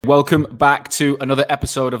Welcome back to another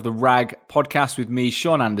episode of the RAG podcast with me,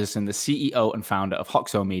 Sean Anderson, the CEO and founder of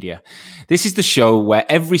Hoxo Media. This is the show where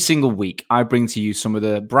every single week I bring to you some of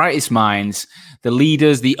the brightest minds, the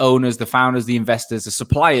leaders, the owners, the founders, the investors, the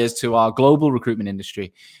suppliers to our global recruitment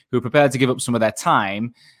industry who are prepared to give up some of their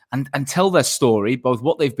time and tell their story, both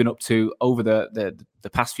what they've been up to over the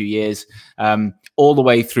past few years, all the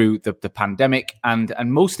way through the pandemic, and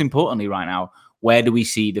most importantly right now, where do we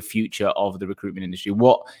see the future of the recruitment industry?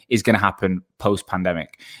 What is going to happen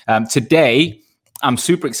post-pandemic? Today, I'm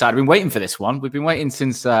super excited. I've been waiting for this one. We've been waiting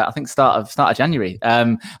since, I think, start of January.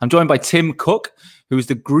 I'm joined by Tim Cook, who is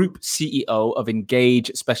the Group CEO of Engage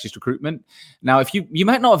Specialist Recruitment. Now, if you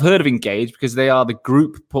might not have heard of Engage because they are the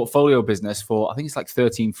group portfolio business for, I think it's like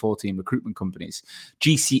 13, 14 recruitment companies.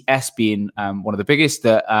 GCS being one of the biggest.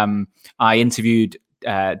 That I interviewed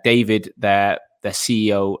David, their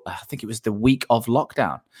CEO, I think it was the week of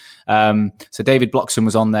lockdown. So David Bloxham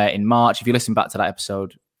was on there in March. If you listen back to that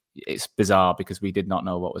episode, it's bizarre because we did not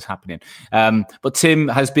know what was happening. But Tim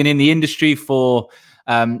has been in the industry for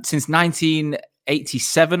since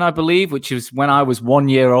 1987, I believe, which is when I was 1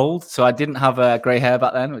 year old. So I didn't have grey hair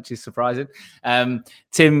back then, which is surprising.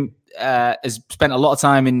 Tim has spent a lot of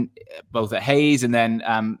time in both at Hayes and then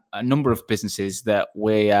a number of businesses that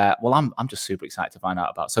I'm just super excited to find out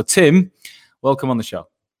about. So Tim, welcome on the show.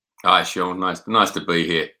 Hi, Sean. Nice to be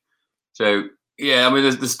here. So, yeah, I mean,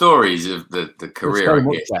 there's the stories of the career.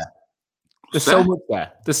 There's so much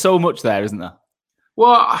there. There's so much there, isn't there?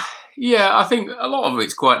 Well, yeah, I think a lot of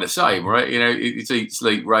it's quite the same, right? You know, it's eat,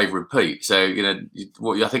 sleep, rave, repeat. So, you know,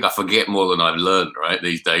 I think I forget more than I've learned, right,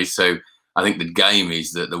 these days. So I think the game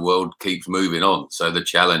is that the world keeps moving on. So the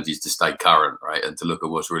challenge is to stay current, right, and to look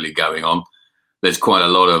at what's really going on. There's quite a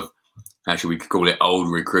lot of, actually, we could call it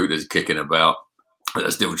old recruiters kicking about that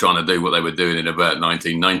are still trying to do what they were doing in about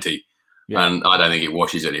 1990. Yeah. And I don't think it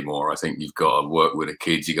washes anymore. I think you've got to work with the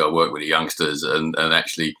kids, you've got to work with the youngsters and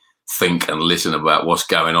actually think and listen about what's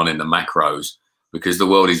going on in the macros, because the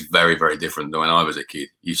world is very, very different than when I was a kid.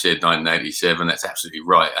 You said 1987. That's absolutely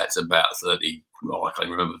right. That's about 30, I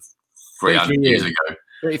can't remember, 300 years ago.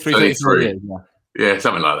 33 years, yeah. Yeah,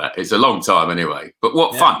 something like that. It's a long time anyway. But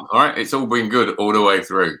what fun, all right? It's all been good all the way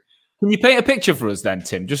through. Can you paint a picture for us then,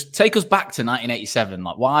 Tim? Just take us back to 1987.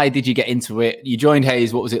 Like, why did you get into it? You joined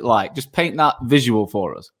Hayes. What was it like? Just paint that visual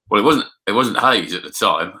for us. Well, it wasn't Hayes at the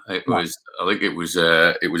time. It was, I think it was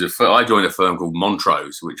I joined a firm called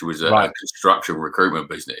Montrose, which was a construction recruitment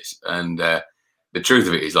business. And the truth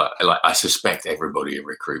of it is, like I suspect everybody in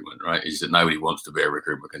recruitment, right, is that nobody wants to be a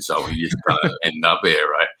recruitment consultant. You just kind of end up here,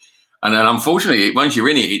 right? And then, unfortunately, once you're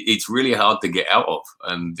in it, it's really hard to get out of.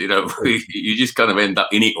 And, you know, you just kind of end up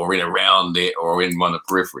in it or in around it or in one of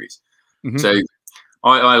the peripheries. Mm-hmm. So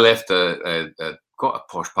I left quite a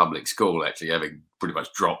posh public school, actually, having pretty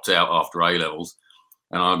much dropped out after A-levels.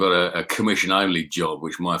 And I got a commission-only job,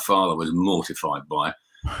 which my father was mortified by.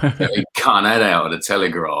 He cut that out of the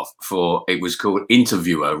Telegraph for, it was called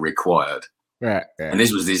interviewer required. Right. And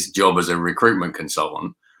this was this job as a recruitment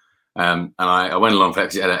consultant. And I went along for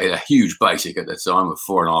that because it had a huge basic at the time of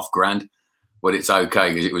 $4,500, but it's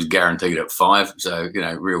okay because it was guaranteed at 5. So, you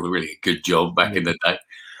know, really a good job back in the day.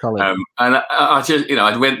 And I just, you know,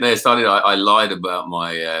 I went there, I lied about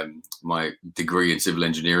my degree in civil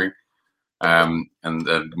engineering and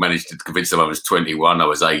managed to convince them I was 21, I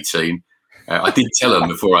was 18. I did tell them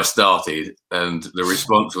before I started, and the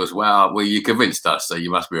response was, well, you convinced us, so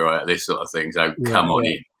you must be all right at this sort of thing. So come on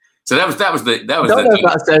in. So that was the.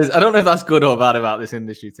 I don't know if that's good or bad about this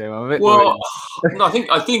industry, Tim. I'm a bit no, I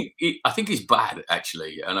think it's bad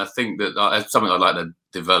actually, and I think that that's something I'd like to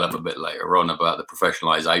develop a bit later on about the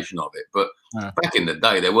professionalization of it. But back in the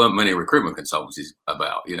day, there weren't many recruitment consultancies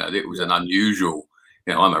about. You know, it was an unusual.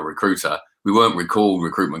 You know, I'm a recruiter. We weren't called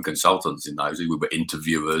recruitment consultants in those. We were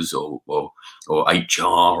interviewers or HR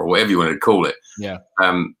or whatever you want to call it. Yeah.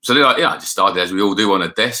 So then I just started as we all do on a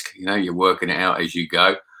desk. You know, you're working it out as you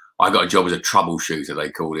go. I got a job as a troubleshooter,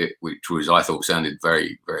 they called it, which was, I thought, sounded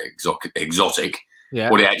very, very exotic.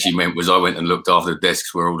 Yeah. What it actually meant was I went and looked after the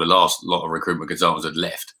desks where all the last lot of recruitment consultants had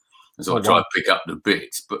left. And so I tried to pick up the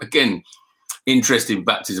bits. But again, interesting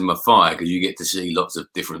baptism of fire because you get to see lots of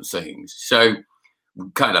different things. So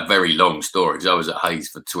kind of a very long story because I was at Hayes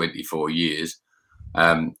for 24 years.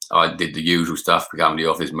 I did the usual stuff, become the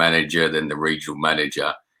office manager, then the regional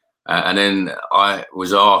manager. And then I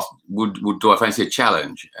was asked, do I fancy a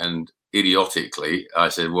challenge? And idiotically, I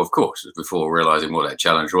said, well, of course, before realising what that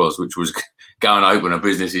challenge was, which was go and open a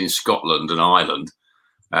business in Scotland and Ireland.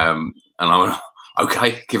 And I went,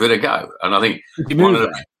 okay, give it a go. And I think one of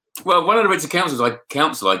the bits of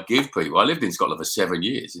counsel I give people, I lived in Scotland for 7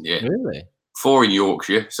 years. And yet, really? 4 in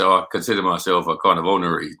Yorkshire, so I consider myself a kind of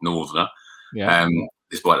honorary northerner. Yeah.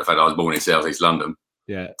 Despite the fact I was born in South East London.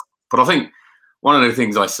 Yeah. But I think one of the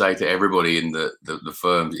things I say to everybody in the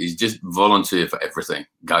firms is just volunteer for everything,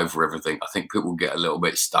 go for everything. I think people get a little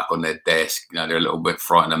bit stuck on their desk, you know, they're a little bit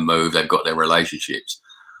frightened to move, they've got their relationships.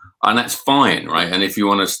 And that's fine, right? And if you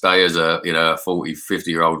want to stay as a, you know, a 40,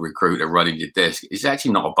 50-year-old recruiter running your desk, it's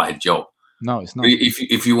actually not a bad job. No, it's not.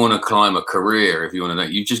 If you want to climb a career, if you want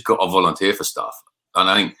to, you just got to volunteer for stuff. And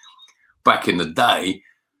I think back in the day,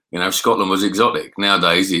 you know, Scotland was exotic.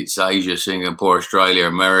 Nowadays, it's Asia, Singapore, Australia,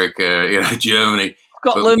 America, you know, Germany.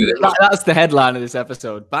 Scotland, that's the headline of this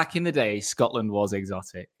episode. Back in the day, Scotland was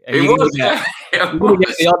exotic. And it was,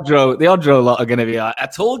 the Odro lot are going to be like, I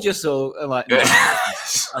told you so. I'm like, no,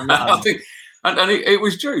 I think, and it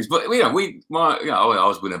was true. But, you know, I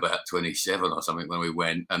was with about 27 or something when we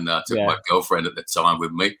went, and I took my girlfriend at the time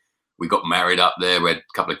with me. We got married up there. We had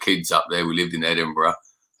a couple of kids up there. We lived in Edinburgh.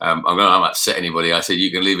 I'm going to upset anybody. I said, you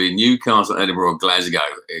can live in Newcastle, Edinburgh, or Glasgow.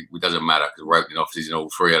 It doesn't matter because we're opening offices in all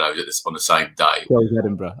three of those on the same day.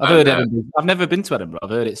 Edinburgh. I've heard Edinburgh. I've never been to Edinburgh. I've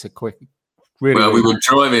heard it's a quick. Really, we were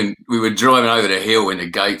driving over the hill into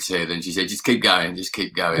Gateshead, and she said, "Just keep going, just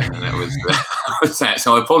keep going." And that was that.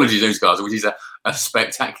 So apologies, Newcastle, which is a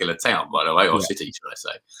spectacular town, by the way, or city, should I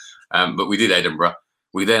say? But we did Edinburgh.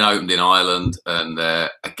 We then opened in Ireland, and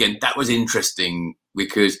again, that was interesting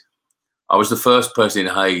because I was the first person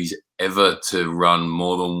in Hayes ever to run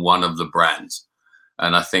more than one of the brands.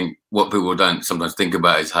 And I think what people don't sometimes think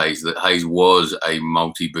about is Hayes, that Hayes was a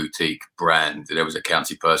multi-boutique brand. There was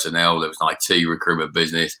accountancy personnel, there was an IT recruitment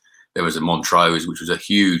business, there was a Montrose, which was a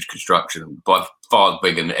huge construction, by far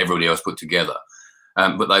bigger than everybody else put together.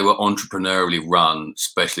 But they were entrepreneurially run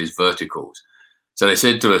specialist verticals. So they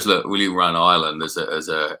said to us, look, will you run Ireland as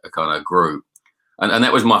a kind of group? And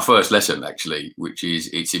that was my first lesson, actually, which is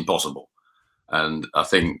it's impossible. And I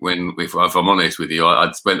think if I'm honest with you,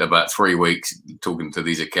 I'd spent about 3 weeks talking to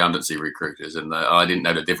these accountancy recruiters, and I didn't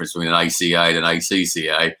know the difference between an ACA and an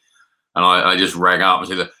ACCA. And I just rang up and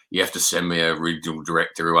said, look, you have to send me a regional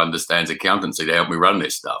director who understands accountancy to help me run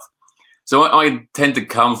this stuff. So I tend to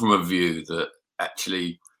come from a view that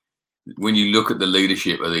actually, when you look at the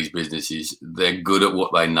leadership of these businesses, they're good at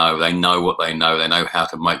what they know. They know what they know. They know how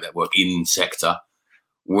to make that work in sector.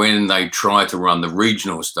 When they try to run the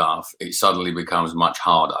regional stuff, it suddenly becomes much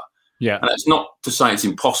harder. Yeah. And that's not to say it's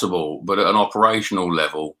impossible, but at an operational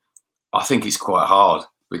level, I think it's quite hard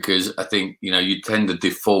because I think, you know, you tend to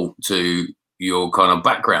default to your kind of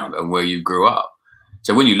background and where you grew up.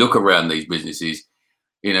 So when you look around these businesses,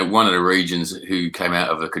 you know, one of the regions who came out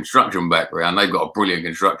of a construction background, they've got a brilliant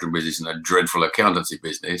construction business and a dreadful accountancy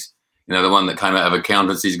business. You know, the one that came out of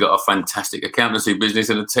accountancy's got a fantastic accountancy business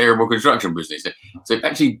and a terrible construction business. So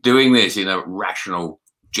actually doing this in a rational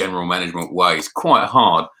general management way is quite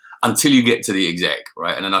hard until you get to the exec,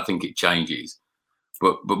 right? And then I think it changes.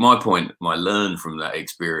 But my point, my learn from that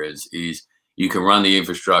experience is you can run the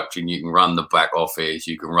infrastructure and you can run the back office,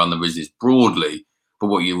 you can run the business broadly, but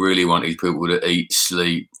what you really want is people to eat,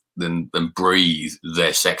 sleep, then breathe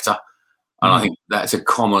their sector. And I think that's a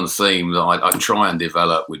common theme that I try and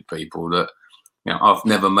develop with people that, you know, I've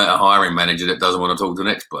never met a hiring manager that doesn't want to talk to an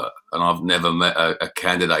expert. And I've never met a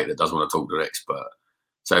candidate that doesn't want to talk to an expert.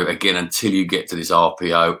 So again, until you get to this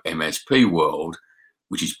RPO MSP world,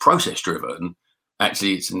 which is process driven,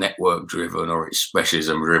 actually it's network driven or it's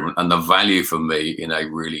specialism driven. And the value for me in a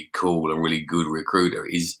really cool and really good recruiter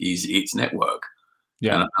is its network.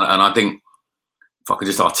 Yeah. And I think, if I could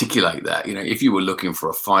just articulate that, you know, if you were looking for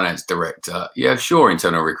a finance director, yeah, sure,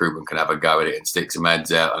 internal recruitment can have a go at it and stick some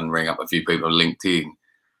ads out and ring up a few people on LinkedIn.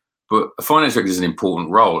 But a finance director is an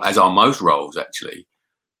important role, as are most roles, actually.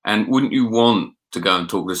 And wouldn't you want to go and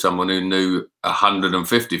talk to someone who knew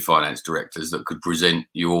 150 finance directors that could present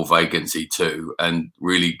your vacancy to and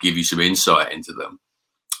really give you some insight into them?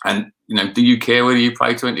 And, you know, do you care whether you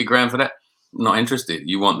pay 20 grand for that? Not interested.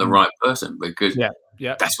 You want the right person because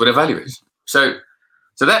that's where the value is. So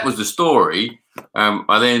that was the story.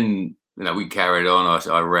 I then, you know, we carried on.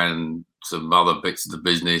 I ran some other bits of the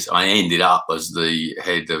business. I ended up as the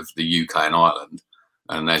head of the UK and Ireland.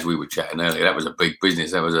 And as we were chatting earlier, that was a big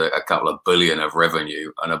business. That was a couple of billion of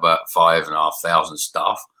revenue and about 5,500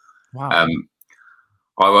 staff. Wow.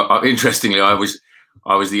 Interestingly, I was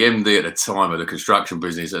the MD at the time of the construction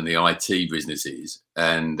business and the IT businesses.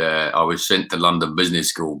 And I was sent to London Business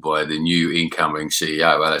School by the new incoming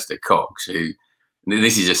CEO, Alistair Cox, who, and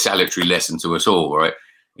this is a salutary lesson to us all, right?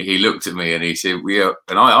 He looked at me and he said,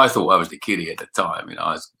 and I thought I was the kiddie at the time. You know,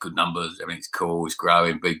 I was good numbers, everything's cool, it's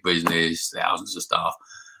growing, big business, thousands of staff.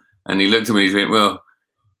 And he looked at me and he went, well,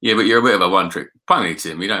 Yeah, but you're a bit of a one-trick pony,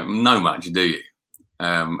 Tim. You don't know much, do you?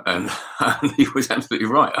 And, and he was absolutely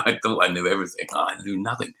right. I thought I knew everything. I knew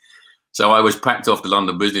nothing. So I was packed off to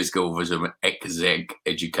London Business School for some exec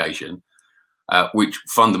education, which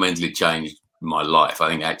fundamentally changed my life. I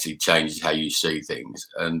think it actually changes how you see things.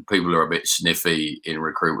 And people are a bit sniffy in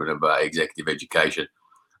recruitment about executive education,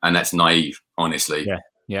 and that's naive, honestly. Yeah,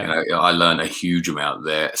 yeah. You know, I learned a huge amount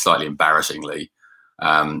there, slightly embarrassingly.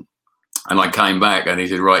 And I came back and he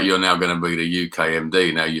said, right, you're now going to be the UK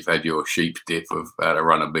MD. Now you've had your sheep dip of how to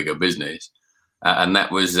run a bigger business. And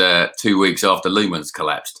that was 2 weeks after Lehman's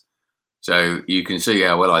collapsed. So you can see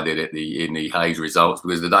how well I did it in the Hayes results,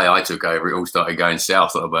 because the day I took over, it all started going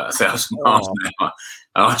south at about 1,000 miles an hour.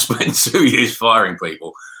 And I spent 2 years firing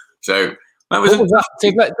people. So that was,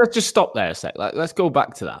 so let's just stop there a sec. Like, let's go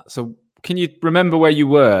back to that. So can you remember where you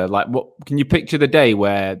were? Like, what can you picture the day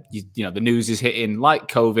where you know the news is hitting, like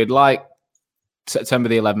COVID, like September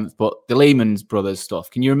the 11th, but the Lehman Brothers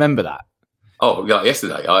stuff? Can you remember that? Oh, yeah,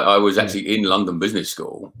 yesterday I was actually in London Business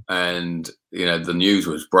School, and you know the news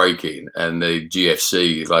was breaking, and the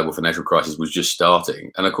GFC, the global financial crisis, was just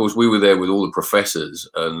starting. And of course, we were there with all the professors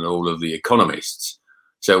and all of the economists.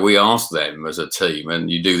 So we asked them as a team,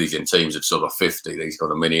 and you do these in teams of sort of 50, these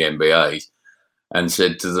kind of mini MBAs, and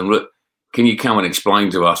said to them, look, can you come and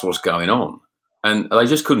explain to us what's going on? And they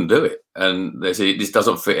just couldn't do it. And they said, this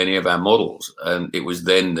doesn't fit any of our models. And it was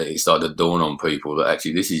then that it started to dawn on people that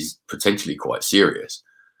actually this is potentially quite serious.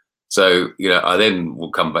 So, you know, I then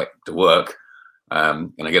will come back to work.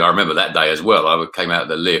 And again, I remember that day as well. I came out of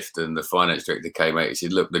the lift and the finance director came out. He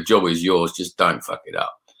said, look, the job is yours. Just don't fuck it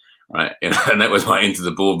up. Right. You know, and that was my into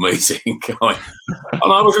the board meeting. And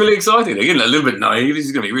I was really excited. Again, a little bit naive. This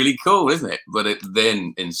is going to be really cool, isn't it? But it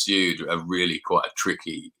then ensued a really quite a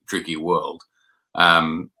tricky world.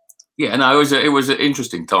 Yeah, no, it was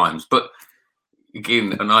interesting times. But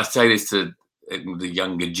again, and I say this to the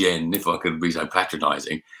younger gen, if I could be so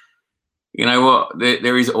patronising, you know what?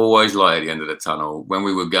 There is always light at the end of the tunnel. When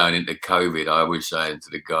we were going into COVID, I was saying to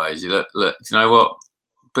the guys, look, you know what?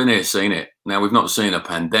 Been here, seen it. Now, we've not seen a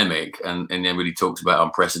pandemic, and everybody talks about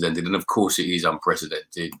unprecedented, and of course it is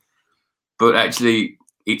unprecedented. But actually,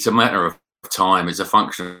 it's a matter of time. It's a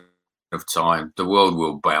function of time. The world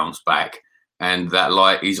will bounce back, and that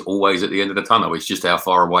light is always at the end of the tunnel. It's just how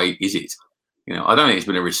far away is it? You know, I don't think it's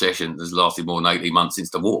been a recession that's lasted more than 18 months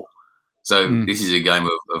since the war. So this is a game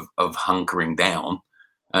of hunkering down.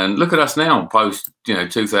 And look at us now, post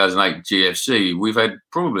 2008 GFC. We've had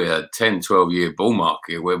probably a 10, 12-year bull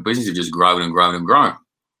market where businesses have just grown and grown and grown.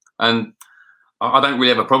 And I don't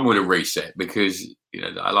really have a problem with a reset because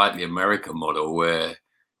I like the American model where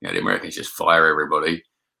the Americans just fire everybody.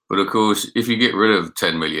 But of course, if you get rid of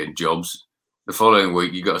 10 million jobs, the following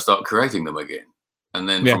week you've got to start creating them again. And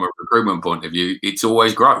then from a recruitment point of view, it's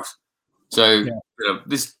always growth. So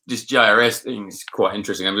this JRS thing is quite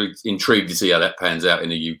interesting. I'm really intrigued to see how that pans out in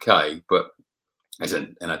the UK. But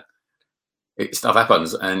stuff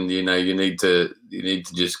happens, and you need to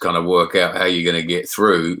just kind of work out how you're going to get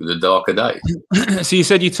through the darker days. So you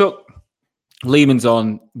said you took Lehman's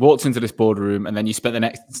on, walked into this boardroom, and then you spent the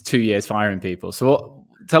next 2 years firing people. So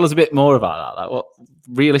tell us a bit more about that. Like,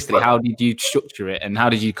 realistically, how did you structure it, and how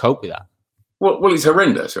did you cope with that? Well, it's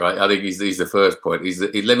horrendous, right? I think he's the first point.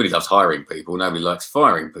 Everybody loves hiring people. Nobody likes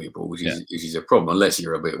firing people, which is a problem, unless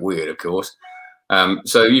you're a bit weird, of course.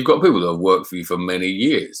 So you've got people that have worked for you for many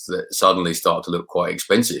years that suddenly start to look quite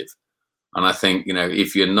expensive. And I think,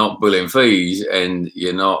 if you're not billing fees and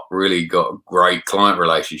you're not really got great client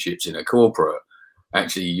relationships in a corporate,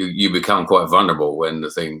 actually you become quite vulnerable when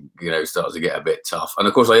the thing, starts to get a bit tough. And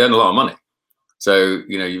of course, they earn a lot of money. So,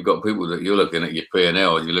 you've got people that you're looking at your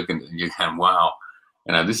P&L and you're looking and you're going, wow,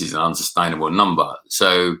 this is an unsustainable number.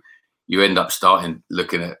 So you end up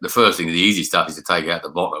looking at the first thing, the easy stuff is to take out the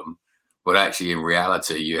bottom. But actually, in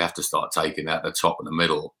reality, you have to start taking out the top and the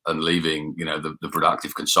middle and leaving, the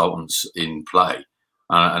productive consultants in play.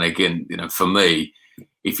 And again, for me,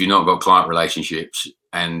 if you've not got client relationships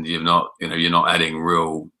and you're not adding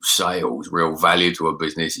real sales, real value to a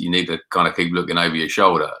business, you need to kind of keep looking over your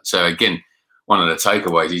shoulder. So again, one of the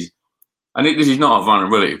takeaways is, and this is not a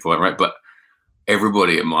vulnerability point, right? But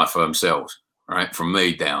everybody at my firm sells, right? From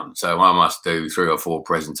me down. So I must do 3 or 4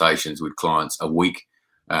 presentations with clients a week.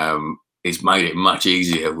 It's made it much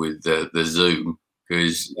easier with the Zoom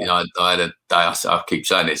because I had a day. I keep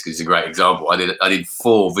saying this because it's a great example. I did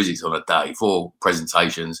 4 visits on a day, 4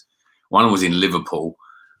 presentations. One was in Liverpool,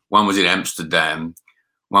 one was in Amsterdam,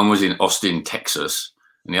 one was in Austin, Texas,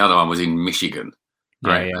 and the other one was in Michigan.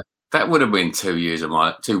 Right. Yeah. That would have been 2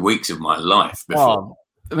 weeks of my life before.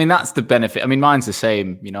 I mean, that's the benefit. I mean, mine's the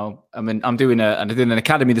same, you know. I mean, I'm doing an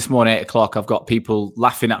academy this morning, 8 o'clock. I've got people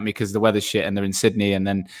laughing at me because the weather's shit and they're in Sydney. And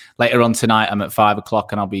then later on tonight, I'm at 5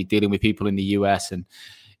 o'clock and I'll be dealing with people in the US. And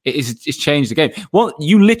it's changed the game. Well,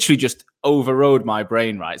 you literally just overrode my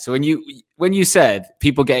brain, right? So when you said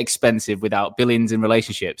people get expensive without billings in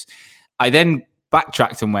relationships, I then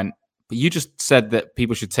backtracked and went, but you just said that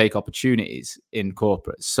people should take opportunities in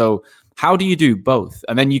corporates. So how do you do both?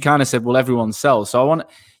 And then you kind of said, well, everyone sells. So I want,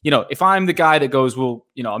 you know, if I'm the guy that goes, well,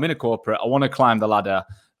 you know, I'm in a corporate, I want to climb the ladder,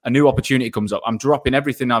 a new opportunity comes up, I'm dropping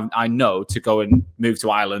everything I know to go and move to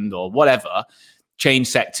Ireland or whatever, change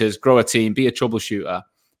sectors, grow a team, be a troubleshooter.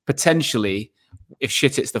 Potentially, if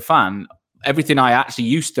shit hits the fan, everything I actually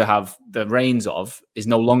used to have the reins of is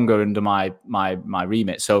no longer under my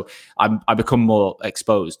remit. So I become more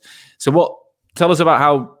exposed. So tell us about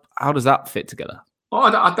how does that fit together?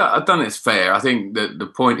 Well, I don't think it's fair. I think that the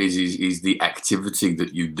point is the activity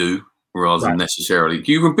that you do rather than necessarily.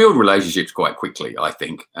 You can build relationships quite quickly, I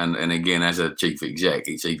think. And again, as a chief exec,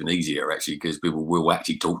 it's even easier actually because people will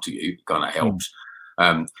actually talk to you. It kind of helps.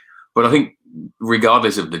 But I think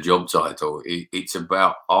regardless of the job title, it's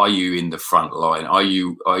about, are you in the front line? Are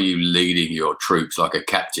you leading your troops like a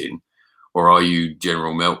captain? Or are you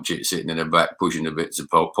General Melchett sitting in the back pushing the bits of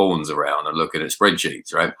pawns around and looking at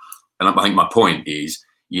spreadsheets, right? And I think my point is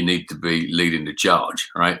you need to be leading the charge,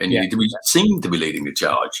 right? And you need to seem to be leading the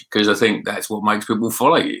charge because I think that's what makes people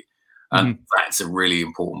follow you. And that's a really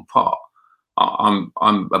important part. I'm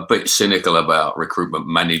a bit cynical about recruitment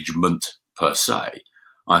management per se.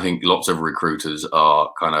 I think lots of recruiters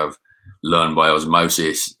are kind of learn by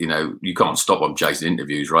osmosis. You know, you can't stop them chasing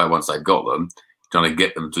interviews, right? Once they've got them, trying to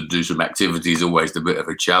get them to do some activity is always a bit of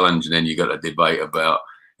a challenge. And then you got a debate about,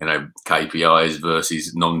 you know, KPIs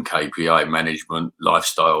versus non-KPI management,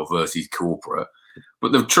 lifestyle versus corporate.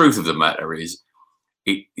 But the truth of the matter is,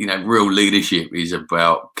 real leadership is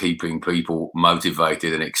about keeping people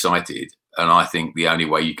motivated and excited. And I think the only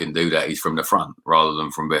way you can do that is from the front rather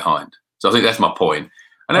than from behind. So I think that's my point.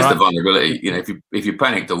 And that's the vulnerability. You know, if you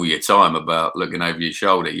panicked all your time about looking over your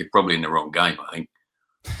shoulder, you're probably in the wrong game, I think.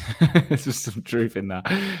 There's just some truth in that,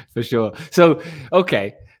 for sure. So,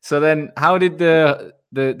 okay. So then how did the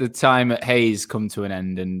time at Hayes come to an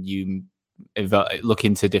end and you look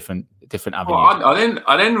into different avenues? Well,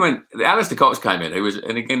 I then went, Alistair Cox came in,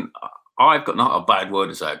 and again, I've got not a bad word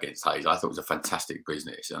to say against Hayes. I thought it was a fantastic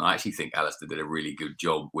business. And I actually think Alistair did a really good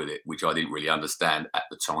job with it, which I didn't really understand at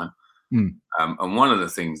the time. And one of the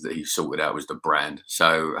things that he sorted out was the brand.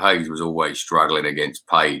 So Hayes was always struggling against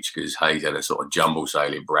Page because Hayes had a sort of jumble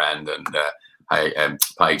sailing brand and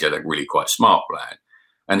Page had a really quite smart brand.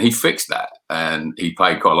 And he fixed that and he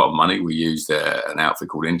paid quite a lot of money. We used an outfit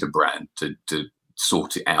called Interbrand to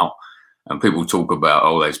sort it out. And people talk about,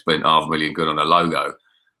 oh, they spent $500,000 on a logo.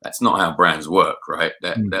 That's not how brands work, right?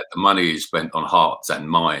 That the money is spent on hearts and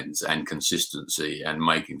minds and consistency and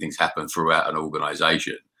making things happen throughout an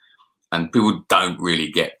organization. And people don't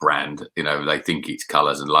really get brand, you know, they think it's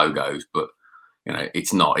colors and logos, but, you know,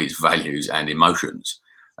 it's not, it's values and emotions.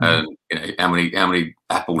 And, you know, how many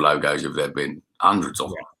Apple logos have there been? Hundreds of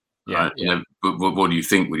them. Right? You know, but what do you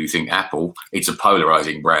think when you think Apple? It's a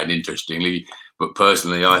polarizing brand, interestingly. But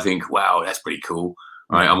personally, I think, wow, that's pretty cool.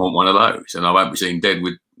 Right? I want one of those. And I won't be seen dead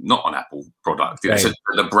with not an Apple product. You know, so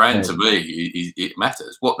the brand to me, it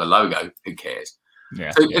matters. What the logo, who cares?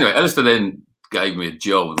 Anyway, Alistair then gave me a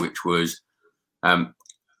job, which was, I'd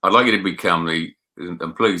like you to become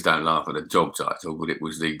and please don't laugh at the job title, but it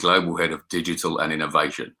was the Global Head of Digital and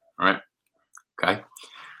Innovation, right? Okay.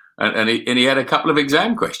 And he had a couple of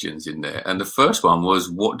exam questions in there. And the first one was,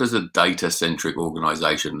 what does a data-centric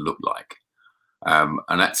organization look like?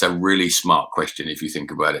 And that's a really smart question if you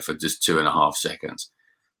think about it for just 2.5 seconds.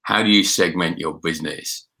 How do you segment your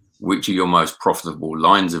business? Which are your most profitable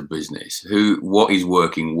lines of business? What is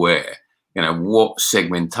working where? You know, what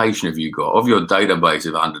segmentation have you got of your database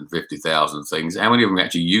of 150,000 things? How many of them are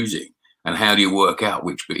actually using? And how do you work out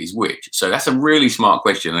which bit is which? So that's a really smart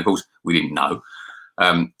question. And of course, we didn't know.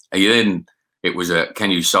 It was can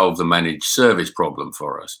you solve the managed service problem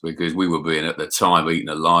for us? Because we were being at the time eaten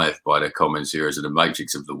alive by the Common Series and the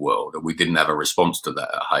Matrix of the world. And we didn't have a response to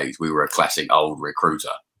that at Hayes. We were a classic old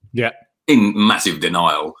recruiter. Yeah. In massive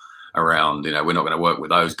denial around, you know, we're not going to work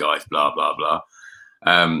with those guys, blah, blah, blah.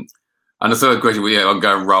 And the third question, I'm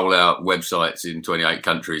going to roll out websites in 28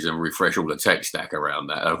 countries and refresh all the tech stack around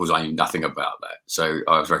that. And of course, I knew nothing about that. So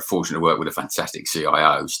I was very fortunate to work with a fantastic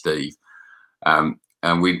CIO, Steve.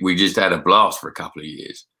 And we just had a blast for a couple of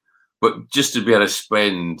years. But just to be able to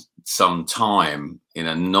spend some time in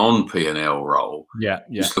a non-P&L role,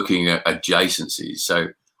 just looking at adjacencies. So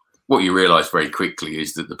what you realize very quickly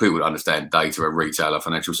is that the people that understand data are retail or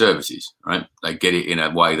financial services, right? They get it in a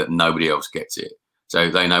way that nobody else gets it. So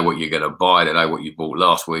they know what you're going to buy. They know what you bought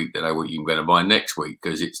last week. They know what you're going to buy next week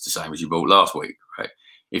because it's the same as you bought last week, right?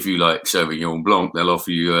 If you like Sauvignon Blanc, they'll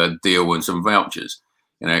offer you a deal and some vouchers.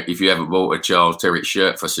 You know, if you haven't bought a Charles Terrier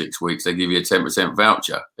shirt for 6 weeks, they give you a 10%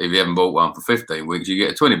 voucher. If you haven't bought one for 15 weeks, you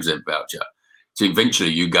get a 20% voucher. So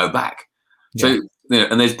eventually you go back. Yeah. So, you know,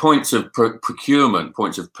 and there's points of procurement,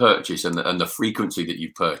 points of purchase, and the frequency that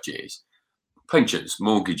you purchase. Pensions,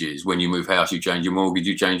 mortgages. When you move house, you change your mortgage,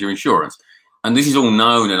 you change your insurance. And this is all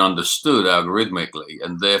known and understood algorithmically,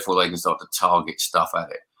 and therefore they can start to target stuff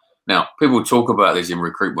at it. Now, people talk about this in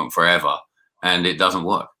recruitment forever, and it doesn't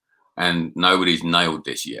work. And nobody's nailed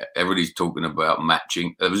this yet. Everybody's talking about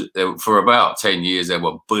matching. For about 10 years, there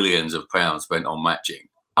were billions of pounds spent on matching.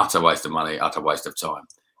 Utter waste of money, utter waste of time.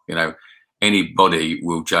 You know, anybody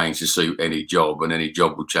will change to suit any job, and any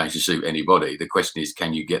job will change to suit anybody. The question is,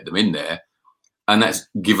 can you get them in there? And that's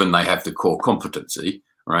given they have the core competency,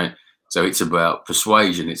 right? So it's about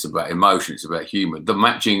persuasion, it's about emotion, it's about human. The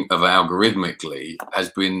matching of algorithmically has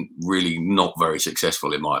been really not very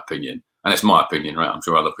successful, in my opinion. And it's my opinion, right? I'm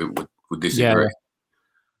sure other people would disagree. Yeah.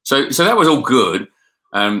 So that was all good.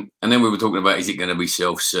 And then we were talking about, is it going to be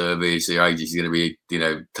self-service? The agency is going to be, you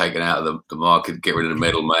know, taken out of the market, get rid of the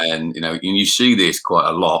middleman, you know, and you see this quite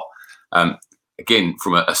a lot. Again,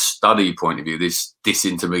 from a study point of view, this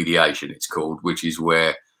disintermediation, it's called, which is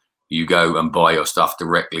where you go and buy your stuff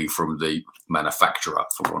directly from the manufacturer,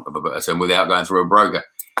 for want of a better term, without going through a broker.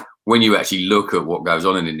 When you actually look at what goes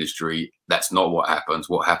on in the industry, that's not what happens.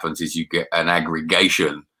 What happens is you get an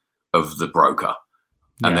aggregation of the broker,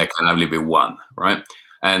 and there can only be one, right?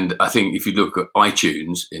 And I think if you look at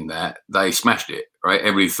iTunes in that, they smashed it, right?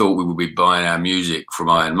 Everybody thought we would be buying our music from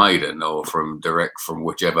Iron Maiden or from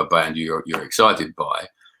whichever band you're excited by.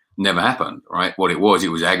 Never happened, right? What it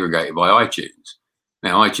was aggregated by iTunes.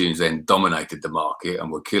 Now, iTunes then dominated the market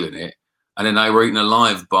and were killing it. And then they were eaten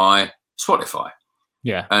alive by Spotify.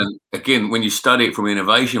 Yeah. And again, when you study it from an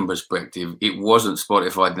innovation perspective, it wasn't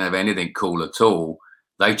Spotify didn't have anything cool at all.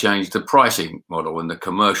 They changed the pricing model and the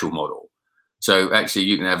commercial model. So actually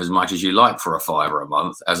you can have as much as you like for $5 a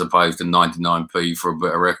month, as opposed to 99p for a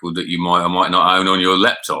bit of record that you might or might not own on your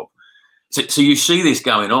laptop. So you see this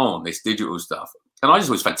going on, this digital stuff. And I just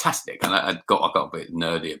thought it was fantastic. And I got a bit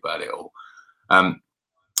nerdy about it all.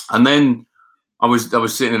 And then I was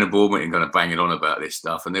sitting in a board meeting kind of banging on about this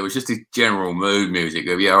stuff, and there was just this general mood music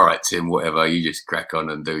of, yeah, all right, Tim, whatever, you just crack on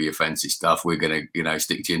and do your fancy stuff. We're going to, you know,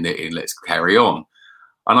 stick to your knitting. Let's carry on.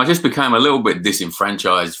 And I just became a little bit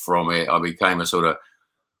disenfranchised from it. I became a sort of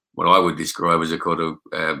what I would describe as a kind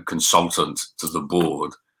of consultant to the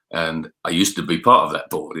board. And I used to be part of that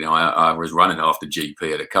board. You know, I was running after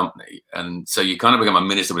GP at a company. And so you kind of become a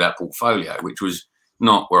minister without portfolio, which was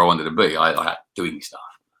not where I wanted to be. I had doing stuff.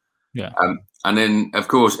 Yeah. And then, of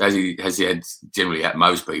course, as he had generally had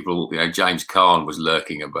most people, you know, James Caan was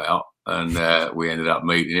lurking about, and we ended up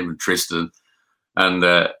meeting him and Tristan. And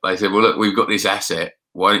they said, well, look, we've got this asset.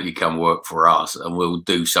 Why don't you come work for us and we'll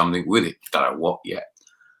do something with it? Don't know what yet.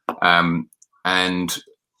 And,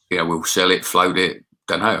 you know, we'll sell it, float it,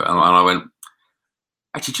 don't know. And I went,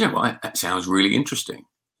 actually, do you know what? That sounds really interesting.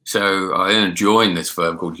 So I then joined this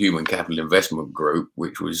firm called Human Capital Investment Group,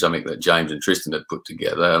 which was something that James and Tristan had put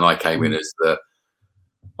together. And I came in as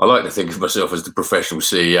I like to think of myself as the professional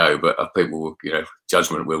CEO, but people, you know,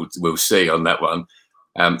 judgment we'll see on that one.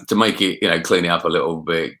 To make it, you know, clean it up a little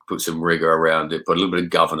bit, put some rigor around it, put a little bit of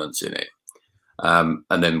governance in it. And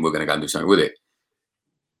then we're going to go and do something with it.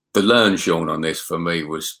 The learn, Sean, on this for me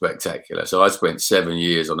was spectacular. So I spent 7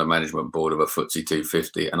 years on the management board of a FTSE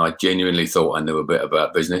 250, and I genuinely thought I knew a bit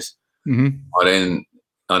about business. Mm-hmm.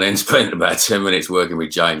 I then spent about 10 minutes working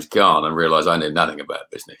with James Caan and realised I knew nothing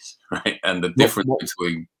about business, right? And the difference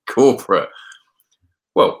between corporate,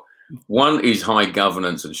 well, one is high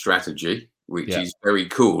governance and strategy, which is very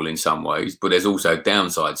cool in some ways, but there's also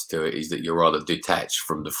downsides to it, is that you're rather detached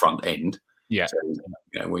from the front end. Yeah. So,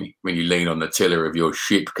 you know, when you lean on the tiller of your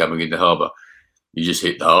ship coming into harbour, you just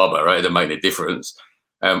hit the harbour, right? It doesn't make a difference.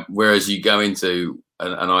 Whereas you go into,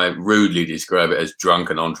 and I rudely describe it as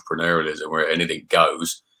drunken entrepreneurialism, where anything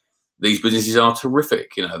goes. These businesses are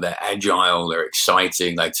terrific. You know, they're agile, they're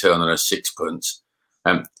exciting, they turn on a sixpence.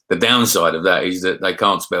 The downside of that is that they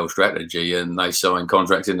can't spell strategy and they sign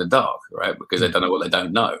contracts in the dark, right? Because they don't know what they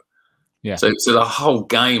don't know. Yeah. So the whole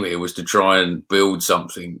game here was to try and build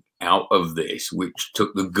something out of this, which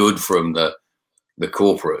took the good from the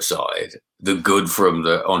corporate side, the good from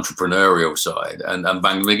the entrepreneurial side, and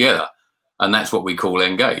bang them together. And that's what we call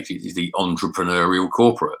Engage. It is the entrepreneurial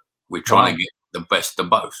corporate. We're trying to get the best of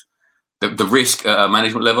both. the risk at a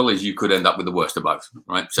management level is you could end up with the worst of both,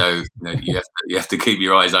 right? So you have to keep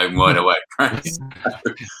your eyes open wide awake, right?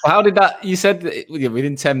 How did that? You said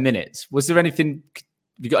within 10 minutes. Was there anything?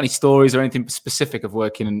 Have you got any stories or anything specific of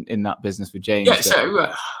working in that business with James? Yeah,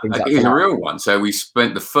 so here's a real one. So we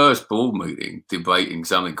spent the first board meeting debating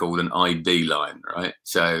something called an ID line, right?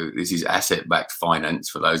 So this is asset-backed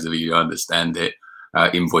finance, for those of you who understand it.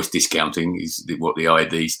 Invoice discounting is what the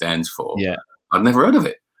ID stands for. Yeah. I'd never heard of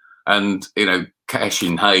it. And, cash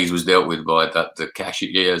in Hayes was dealt with by the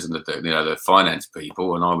cashiers and the finance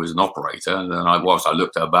people, and I was an operator. And then whilst I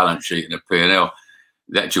looked at a balance sheet and a P&L,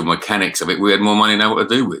 the actual mechanics of it, we had more money than what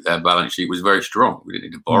to do with. Our balance sheet was very strong. We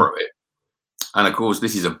didn't need to borrow it. And of course,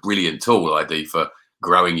 this is a brilliant tool, ID, for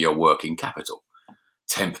growing your working capital.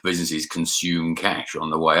 Temp businesses consume cash on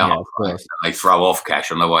the way up. Right? They throw off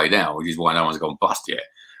cash on the way down, which is why no one's gone bust yet,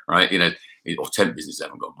 right? Or temp businesses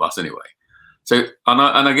haven't gone bust anyway. So,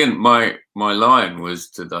 and again, my line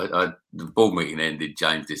was the board meeting ended,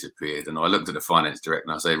 James disappeared, and I looked at the finance director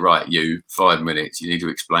and I said, right, 5 minutes, you need to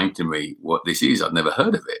explain to me what this is. I've never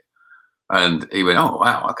heard of it. And he went, oh,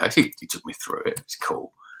 wow, okay. He took me through it. It's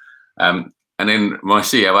cool. And then my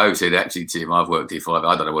COO said, actually, Tim, I've worked here 5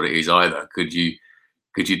 years. I don't know what it is either. Could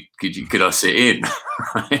I sit in?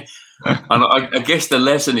 Right? And I guess the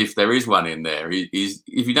lesson, if there is one in there, is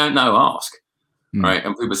if you don't know, ask. Right,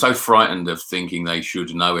 and people are so frightened of thinking they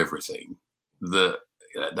should know everything that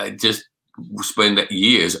they just spend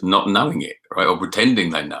years not knowing it, right, or pretending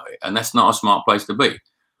they know it, and that's not a smart place to be.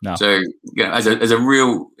 No. So, as a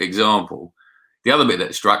real example, the other bit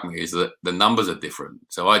that struck me is that the numbers are different.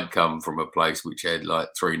 So I'd come from a place which had like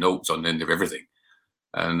 3 noughts on the end of everything,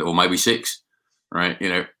 or maybe 6, right?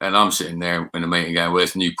 And I'm sitting there in a meeting going, "Well,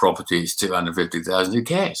 it's new property, it's 250,000. Who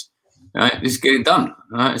cares?" Right? Just get it done.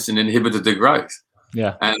 Right? It's an inhibitor to growth.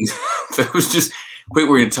 Yeah. And there was just people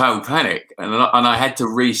were in total panic, and I had to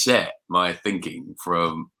reset my thinking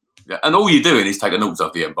from. And all you're doing is take the noughts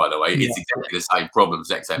off the end. By the way, it's exactly the same problem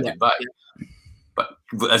as accepted back. But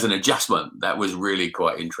as an adjustment, that was really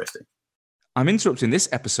quite interesting. I'm interrupting this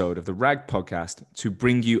episode of the RAG podcast to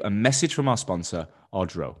bring you a message from our sponsor,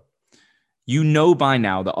 Odro. You know by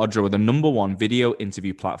now that Odro are the #1 video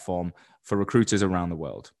interview platform for recruiters around the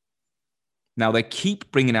world. Now, they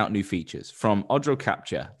keep bringing out new features, from Odro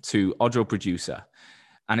Capture to Odro Producer,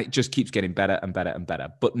 and it just keeps getting better and better and better.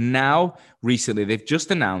 But now, recently, they've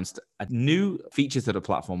just announced a new feature to the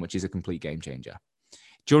platform, which is a complete game changer.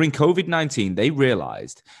 During COVID-19, they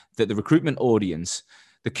realized that the recruitment audience,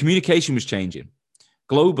 the communication was changing.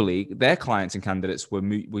 Globally, their clients and candidates were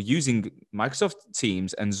using Microsoft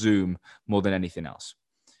Teams and Zoom more than anything else.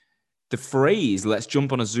 The phrase, let's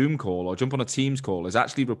jump on a Zoom call or jump on a Teams call, has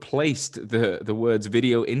actually replaced the words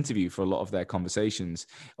video interview for a lot of their conversations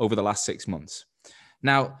over the last 6 months.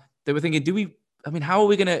 Now, they were thinking, how are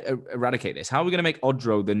we going to eradicate this? How are we going to make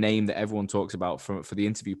Odro the name that everyone talks about for the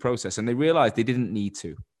interview process? And they realized they didn't need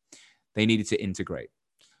to. They needed to integrate.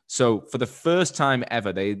 So for the first time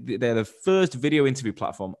ever, they're the first video interview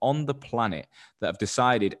platform on the planet that have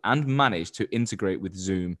decided and managed to integrate with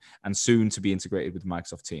Zoom and soon to be integrated with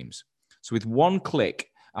Microsoft Teams. So with one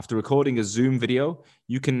click, after recording a Zoom video,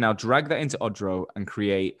 you can now drag that into Odro and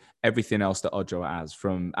create everything else that Odro has,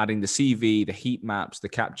 from adding the CV, the heat maps, the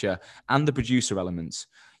capture, and the producer elements.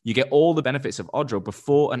 You get all the benefits of Odro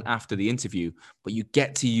before and after the interview, but you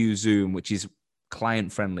get to use Zoom, which is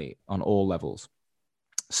client-friendly on all levels.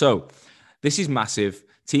 So this is massive.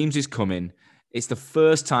 Teams is coming. It's the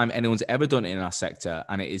first time anyone's ever done it in our sector,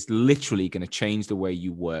 and it is literally going to change the way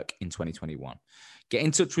you work in 2021. Get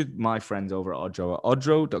in touch with my friends over at Odro at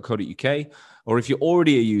odro.co.uk, or if you're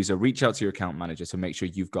already a user, reach out to your account manager to make sure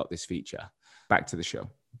you've got this feature. Back to the show.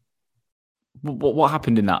 What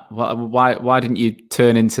happened in that? Why didn't you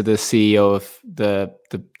turn into the CEO of the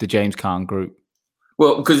James Kahn Group?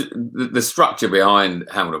 Well, because the structure behind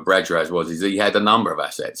Hamilton Bradshaw was he had a number of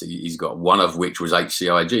assets. He's got one of which was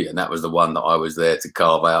HCIG, and that was the one that I was there to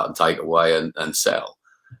carve out and take away and sell.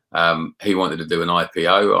 He wanted to do an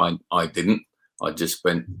IPO. I didn't. I just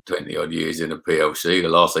spent 20 odd years in a PLC. The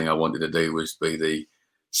last thing I wanted to do was be the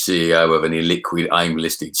CEO of an illiquid AIM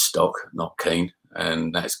listed stock. Not keen,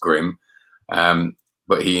 and that's grim.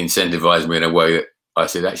 But he incentivized me in a way that I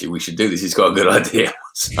said, actually, we should do this. He's got a good idea.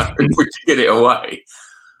 So we should get it away.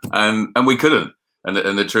 And we couldn't.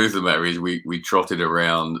 And the truth of the matter is we trotted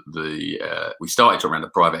around we started around the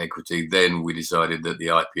private equity. Then we decided that the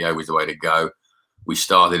IPO was the way to go. We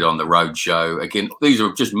started on the road show. Again, these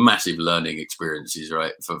are just massive learning experiences,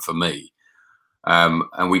 right, for me.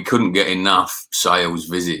 And we couldn't get enough sales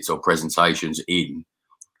visits or presentations in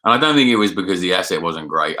And I don't think it was because the asset wasn't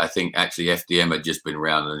great. I think actually FDM had just been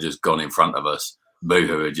around and just gone in front of us.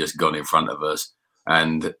 Boohoo had just gone in front of us.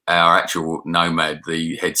 And our actual nomad,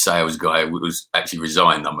 the head sales guy, was actually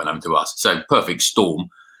resigned unbeknown to us. So perfect storm.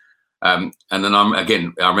 And then I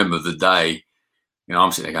remember the day,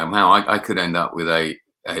 I'm sitting there going, wow, I could end up with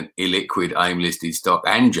an illiquid AIM-listed stock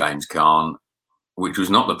and James Caan, which was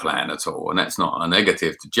not the plan at all. And that's not a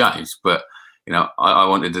negative to James, but I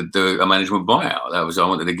wanted to do a management buyout. I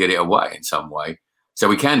wanted to get it away in some way. So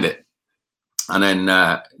we canned it. And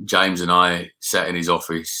then James and I sat in his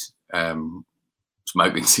office,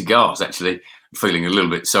 smoking cigars, actually, feeling a little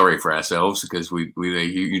bit sorry for ourselves because we a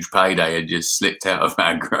huge payday had just slipped out of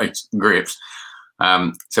our grips.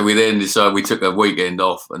 So we then decided we took a weekend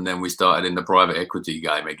off, and then we started in the private equity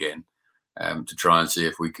game again to try and see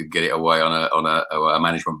if we could get it away on a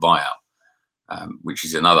management buyout, which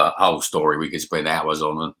is another whole story we could spend hours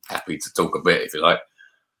on, and happy to talk a bit if you like.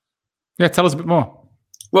 Yeah, tell us a bit more.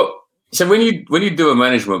 Well, so when you do a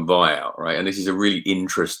management buyout, right, and this is a really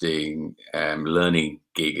interesting learning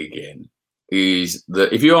gig again, is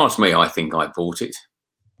that if you ask me, I think I bought it.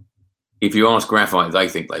 If you ask Graphite, they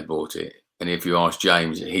think they bought it, and if you ask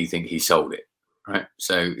James, he think he sold it, right?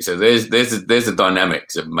 So there's the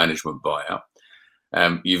dynamics of management buyout.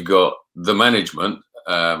 You've got the management.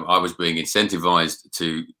 I was being incentivized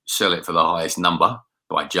to sell it for the highest number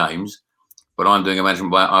by James, but I'm doing a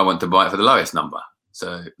management buyout. I want to buy it for the lowest number.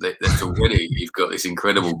 So that's already, you've got this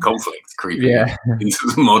incredible conflict creeping into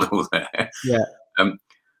the model there. Yeah.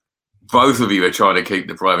 Both of you are trying to keep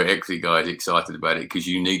the private equity guys excited about it because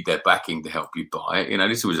you need their backing to help you buy it.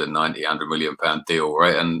 This was a 90, £100 million deal,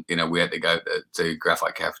 right? And, we had to go to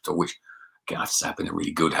Graphite Capital, which again, I've set up in a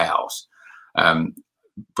really good house.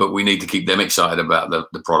 But we need to keep them excited about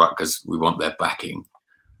the product because we want their backing.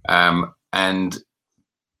 And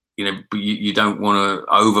but you don't want to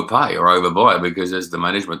overpay or overbuy, because as the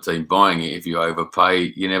management team buying it, if you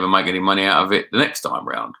overpay, you never make any money out of it the next time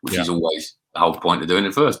round, which is always the whole point of doing it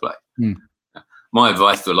in the first place. My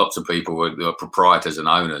advice to lots of people who are proprietors and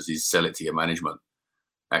owners is sell it to your management.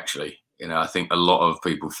 Actually, I think a lot of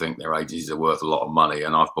people think their agencies are worth a lot of money,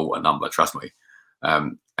 and I've bought a number, trust me.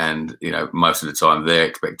 And most of the time their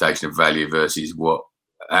expectation of value versus what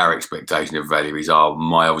our expectation of value is are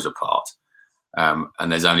miles apart.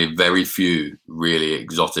 And there's only very few really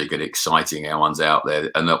exotic and exciting ones out there,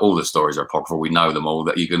 and all the stories are apocryphal. We know them all,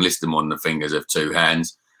 that you can list them on the fingers of two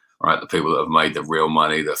hands, right? The people that have made the real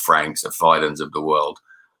money, the Franks, the Fidens of the world.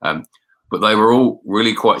 But they were all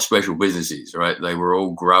really quite special businesses, right? They were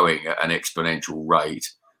all growing at an exponential rate.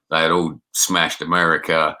 They had all smashed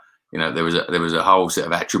America. There was a whole set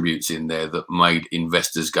of attributes in there that made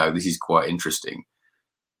investors go, this is quite interesting.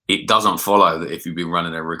 It doesn't follow that if you've been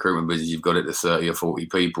running a recruitment business, you've got it to 30 or 40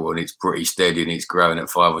 people and it's pretty steady and it's growing at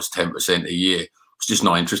 5 or 10% a year. It's just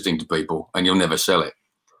not interesting to people, and you'll never sell it.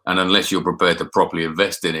 And unless you're prepared to properly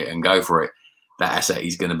invest in it and go for it, that asset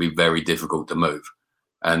is going to be very difficult to move.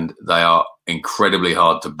 And they are incredibly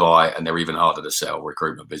hard to buy, and they're even harder to sell,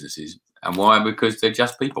 recruitment businesses. And why? Because they're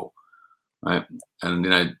just people, right?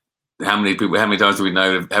 And how many times do we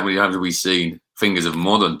know? How many times have we seen fingers of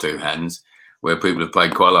more than two hands, where people have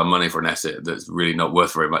paid quite a lot of money for an asset that's really not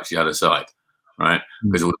worth very much the other side, right?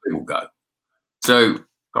 Because all the people go. So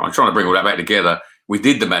I'm trying to bring all that back together. We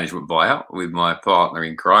did the management buyout with my partner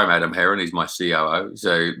in crime, Adam Heron. He's my COO.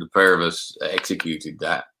 So the pair of us executed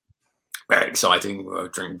that. Very exciting. We were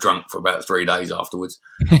drunk for about 3 days afterwards.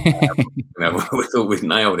 We thought we'd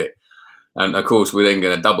nailed it. And of course, we're then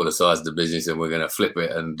going to double the size of the business, and we're going to flip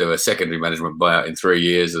it and do a secondary management buyout in 3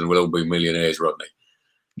 years, and we'll all be millionaires, Rodney.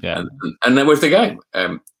 Yeah. And that was the game.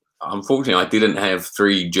 Unfortunately, I didn't have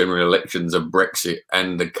 3 general elections, of Brexit,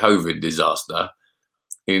 and the COVID disaster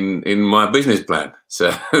in my business plan. So,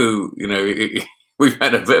 we've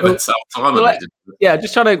had a bit of a tough time.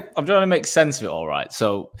 I'm trying to make sense of it all, right?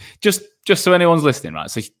 So just so anyone's listening, right?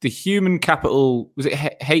 So the human capital, was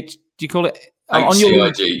it H? Do you call it?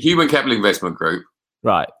 HCIG, Human Capital Investment Group.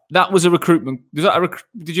 Right. That was a recruitment. Was that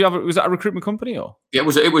was that a recruitment company, or? Yeah, it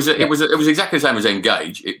was exactly the same as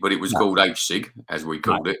Engage, but it was called HSIG, as we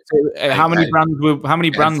called it. So, how many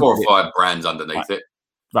brands? 4 or 5 brands underneath it.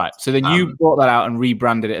 Right. So then you brought that out and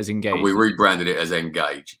rebranded it as Engage. We rebranded it as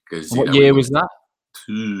Engage because. What year was that?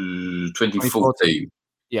 2014.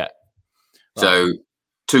 Yeah. Right. So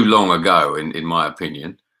too long ago, in my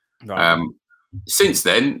opinion. Right. Since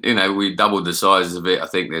then, we doubled the size of it. I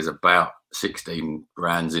think there's about 16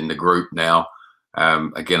 brands in the group now.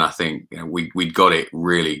 Again, I think we got it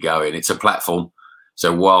really going. It's a platform.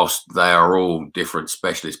 So whilst they are all different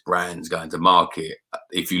specialist brands going to market,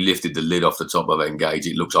 if you lifted the lid off the top of Engage,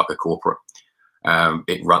 it looks like a corporate.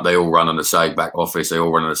 They all run on the same back office. They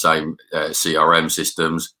all run on the same CRM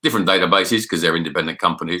systems, different databases because they're independent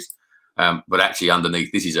companies. But actually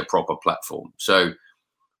underneath, this is a proper platform. So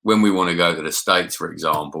when we want to go to the States, for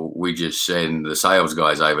example, we just send the sales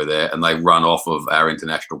guys over there and they run off of our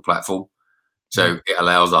international platform. So it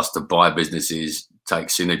allows us to buy businesses, take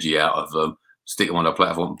synergy out of them, stick them on a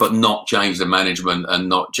platform, but not change the management and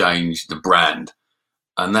not change the brand.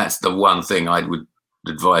 And that's the one thing I would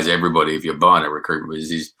advise everybody if you're buying a recruitment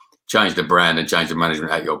business is change the brand and change the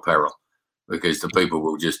management at your peril, because the people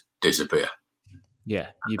will just disappear. Yeah,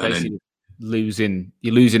 you're basically losing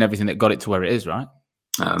everything that got it to where it is, right?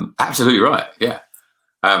 Absolutely right. Yeah.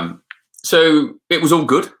 So it was all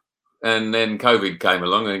good. And then COVID came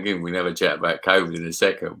along. And again, we never chat about COVID in a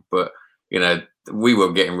second. But, we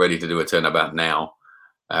were getting ready to do a turnabout now,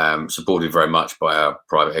 supported very much by our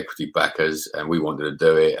private equity backers. And we wanted to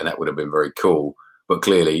do it. And that would have been very cool. But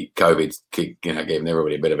clearly, COVID giving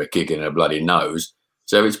everybody a bit of a kick in the bloody nose.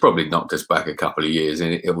 So it's probably knocked us back a couple of years.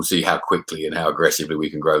 And we'll see how quickly and how aggressively we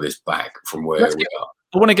can grow this back from where we are.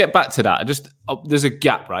 I want to get back to that. There's a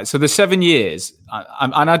gap, right? So the 7 years,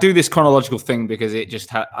 and I do this chronological thing because it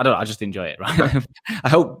just, I just enjoy it, right? I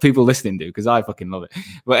hope people listening do because I fucking love it.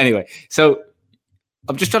 But anyway, so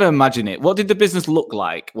I'm just trying to imagine it. What did the business look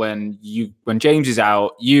like when James is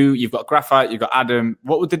out? You've got Graphite, you've got Adam.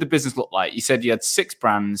 What did the business look like? You said you had 6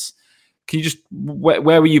 brands. Can you just where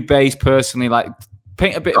were you based personally? Like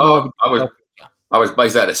paint a bit more. I was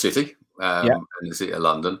based out of the city, in the city of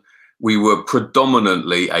London. We were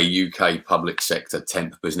predominantly a UK public sector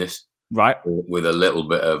temp business, right? With a little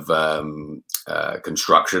bit of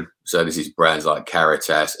construction. So this is brands like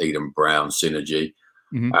Caritas, Eden Brown, Synergy,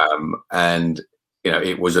 and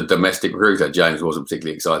it was a domestic recruiter. James wasn't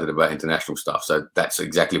particularly excited about international stuff, so that's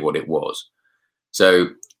exactly what it was. So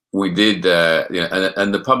we did,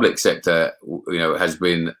 and the public sector, has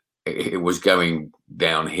been. It was going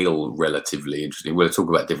downhill relatively interesting. We'll talk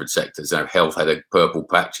about different sectors. Now, health had a purple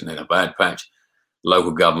patch and then a bad patch.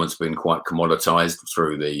 Local government's been quite commoditized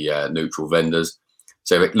through the neutral vendors.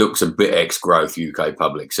 So it looks a bit ex-growth UK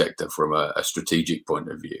public sector from a strategic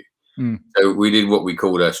point of view. So we did what we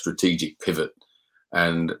called a strategic pivot,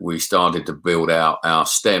 and we started to build out our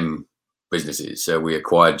STEM businesses. So we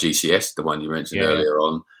acquired GCS, the one you mentioned earlier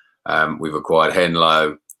on. We've acquired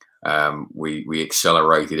Henlo. We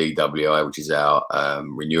accelerated EWI, which is our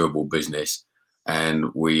renewable business, and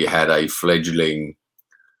we had a fledgling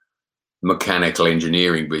mechanical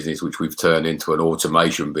engineering business, which we've turned into an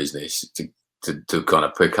automation business to kind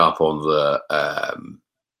of pick up on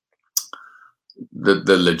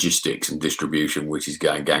the logistics and distribution, which is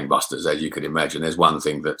going gangbusters, as you can imagine. There's one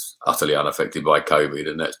thing that's utterly unaffected by COVID,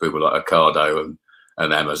 and that's people like Ocado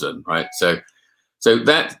and Amazon, right? So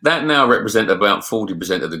that now represents about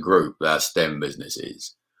 40% of the group, our STEM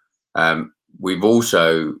businesses. We've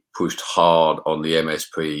also pushed hard on the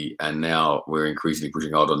MSP, and now we're increasingly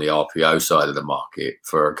pushing hard on the RPO side of the market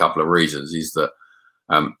for a couple of reasons. Is that,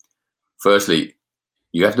 firstly,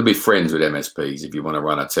 you have to be friends with MSPs if you want to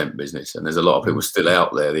run a temp business. And there's a lot of people still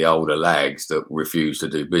out there, the older lags, that refuse to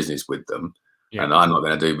do business with them. Yeah. And I'm not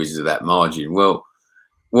going to do business at that margin. Well,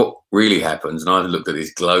 what really happens, and I've looked at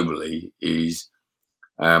this globally, is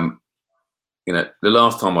the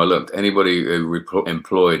last time I looked, anybody who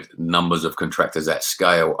employed numbers of contractors at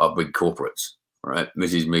scale are big corporates, right?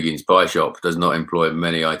 Mrs. Miggins' Pie Shop does not employ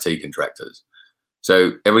many IT contractors.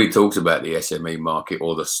 So everybody talks about the SME market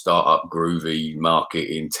or the startup groovy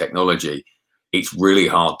market in technology. It's really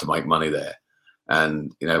hard to make money there.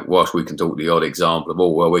 And, whilst we can talk the odd example of,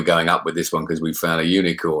 we're going up with this one because we found a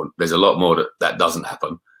unicorn, there's a lot more that doesn't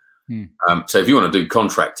happen. So if you want to do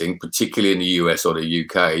contracting, particularly in the US or the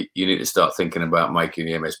UK, you need to start thinking about making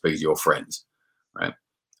the MSPs your friends, right?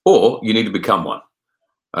 Or you need to become one.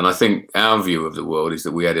 And I think our view of the world is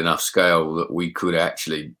that we had enough scale that we could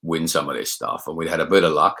actually win some of this stuff, and we'd had a bit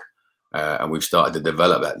of luck, and we've started to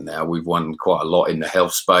develop that now. We've won quite a lot in the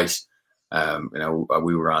health space.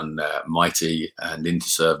 We run Mighty and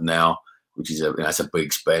Interserve now, which is that's a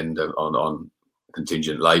big spend on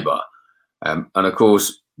contingent labour, and of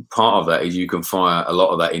course, part of that is you can fire a lot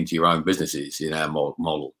of that into your own businesses in our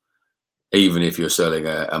model, even if you're selling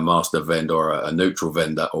a master vendor or a neutral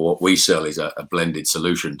vendor, or what we sell is a blended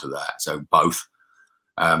solution to that. So both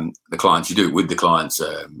the clients, you do it with the client's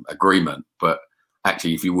agreement, but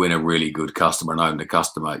actually if you win a really good customer and own the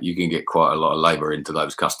customer, you can get quite a lot of labor into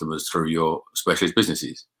those customers through your specialist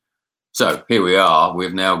businesses. So here we are.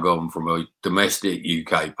 We've now gone from a domestic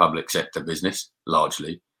UK public sector business,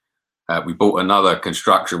 largely. We bought another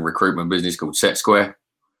construction recruitment business called Set Square.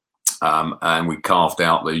 and we carved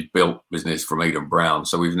out the built business from Eden Brown.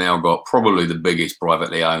 So we've now got probably the biggest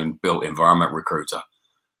privately owned built environment recruiter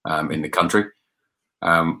in the country.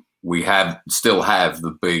 We still have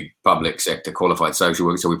the big public sector qualified social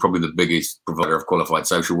workers. So we're probably the biggest provider of qualified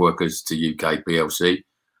social workers to UK PLC.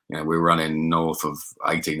 We're running north of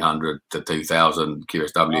 1,800 to 2,000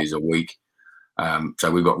 QSWs a week.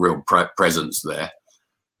 So we've got real presence there.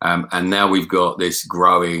 And now we've got this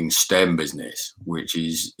growing STEM business, which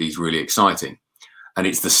is really exciting. And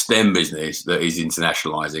it's the STEM business that is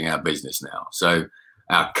internationalizing our business now. So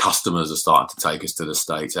our customers are starting to take us to the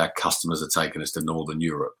States. Our customers are taking us to Northern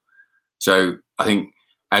Europe. So I think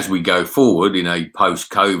as we go forward in a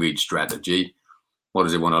post-COVID strategy, what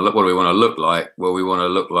do we want to look like? Well, we want to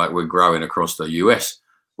look like we're growing across the US,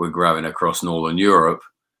 we're growing across Northern Europe,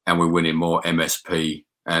 and we're winning more MSP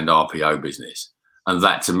and RPO business. And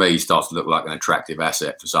that, to me, starts to look like an attractive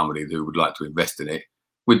asset for somebody who would like to invest in it,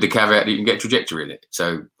 with the caveat that you can get trajectory in it.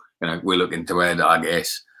 So, we're looking to add, I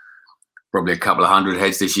guess, probably a couple of hundred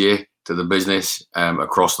heads this year to the business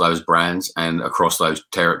across those brands and across those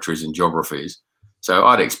territories and geographies. So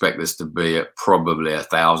I'd expect this to be at probably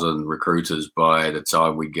 1,000 recruiters by the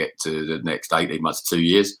time we get to the next 18 months, 2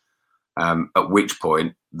 years, at which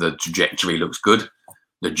point the trajectory looks good.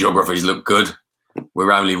 The geographies look good.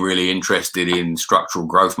 We're only really interested in structural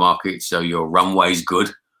growth markets, so your runway's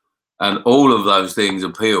good. And all of those things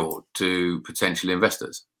appeal to potential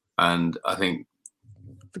investors. And I think...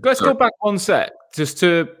 Let's go back one sec, just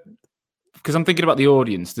to... because I'm thinking about the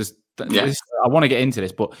audience. I want to get into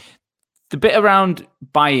this, but the bit around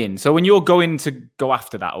buy-in. So when you're going to go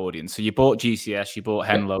after that audience, so you bought GCS, you bought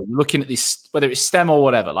Henlo, you're looking at this, whether it's STEM or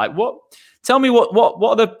whatever, like tell me what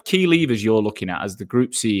are the key levers you're looking at as the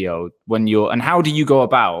group CEO and how do you go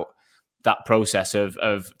about that process of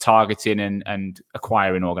targeting and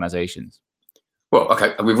acquiring organizations? Well,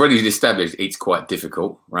 okay, we've already established it's quite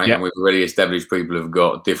difficult, right? Yeah. And we've already established people have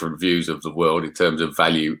got different views of the world in terms of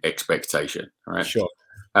value expectation, right? Sure.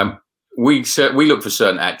 We look for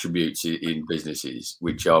certain attributes in businesses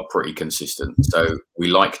which are pretty consistent. So we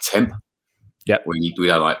like temp. Yeah. We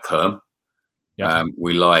don't like perm. Yeah.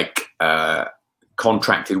 We like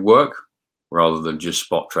contracted work rather than just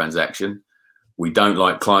spot transaction. We don't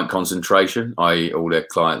like client concentration, i.e. all their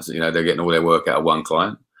clients, they're getting all their work out of one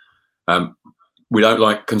client. We don't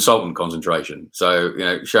like consultant concentration.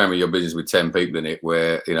 So, show me your business with 10 people in it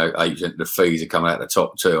where, 8% of the fees are coming out the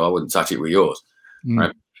top two. I wouldn't touch it with yours,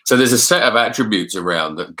 right? So there's a set of attributes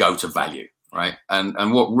around that go to value, right?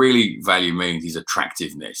 And what really value means is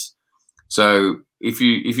attractiveness. So if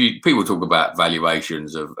people talk about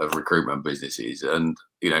valuations of recruitment businesses and,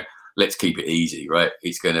 let's keep it easy, right?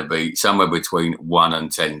 It's going to be somewhere between 1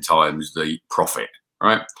 and 10 times the profit,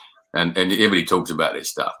 right? And everybody talks about this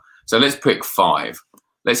stuff. So let's pick 5.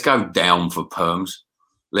 Let's go down for perms.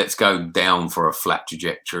 Let's go down for a flat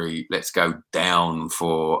trajectory. Let's go down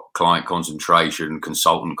for client concentration,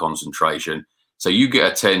 consultant concentration. So you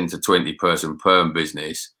get a 10 to 20 person perm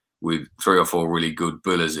business with 3 or 4 really good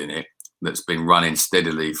billers in it that's been running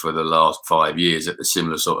steadily for the last 5 years at a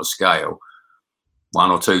similar sort of scale. 1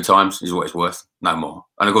 or 2 times is what it's worth, no more.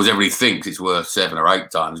 And of course, everybody thinks it's worth 7 or 8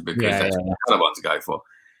 times because that's the kind of one to go for.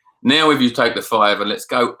 Now, if you take the 5 and let's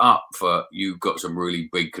go up for, you've got some really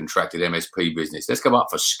big contracted MSP business. Let's go up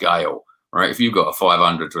for scale, right? If you've got a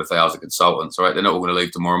 500 to 1,000 consultants, right, they're not all going to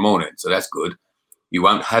leave tomorrow morning. So that's good. You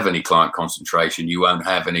won't have any client concentration. You won't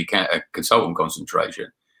have any consultant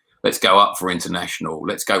concentration. Let's go up for international.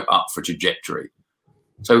 Let's go up for trajectory.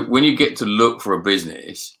 So when you get to look for a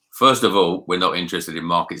business, first of all, we're not interested in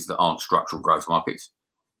markets that aren't structural growth markets.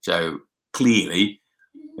 So clearly,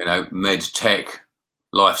 med tech,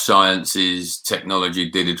 life sciences,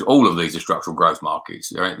 technology, digital, all of these are structural growth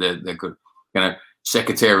markets, right? They're good.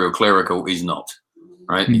 Secretarial, clerical is not,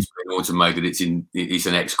 right? It's been automated. It's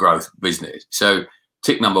an ex-growth business. So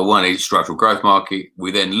tick number 1 is structural growth market.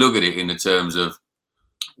 We then look at it in the terms of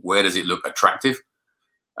where does it look attractive?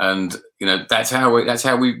 And, that's how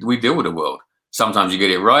we deal with the world. Sometimes you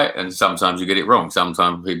get it right and sometimes you get it wrong.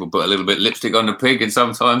 Sometimes people put a little bit of lipstick on the pig and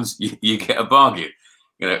sometimes you get a bargain,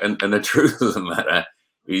 and the truth of the matter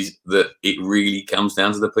is that it really comes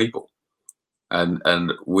down to the people.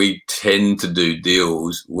 And we tend to do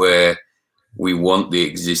deals where we want the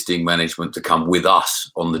existing management to come with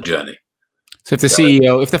us on the journey. So if the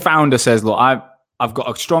CEO, if the founder says, look, I've got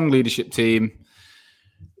a strong leadership team,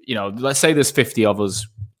 let's say there's 50 of us,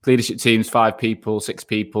 leadership team's 5 people, 6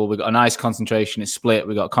 people, we've got a nice concentration, it's split,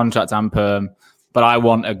 we've got contract and perm, but I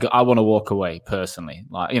want to walk away personally.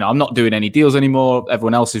 Like, I'm not doing any deals anymore.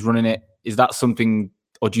 Everyone else is running it. Is that something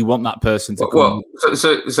or do you want that person to come? Well,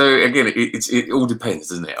 so again, it all depends,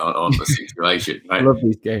 doesn't it, on the situation, right? I love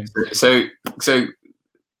these games. So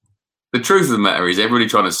the truth of the matter is, everybody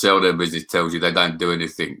trying to sell their business tells you they don't do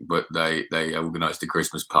anything, but they organise the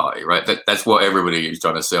Christmas party, right? That's what everybody who's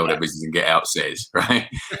trying to sell their business and get out says, right?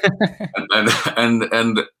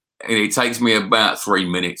 and it takes me about 3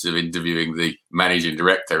 minutes of interviewing the managing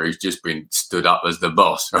director who's just been stood up as the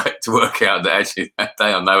boss, right, to work out that actually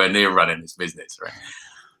they are nowhere near running this business, right?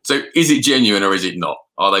 So is it genuine or is it not?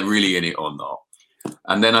 Are they really in it or not?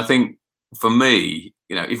 And then I think for me,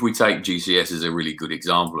 if we take GCS as a really good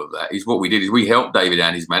example of that, is what we did is we helped David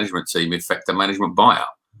and his management team effect a management buyout.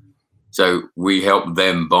 So we helped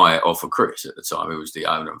them buy it off of Chris at the time, who was the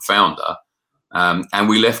owner and founder. And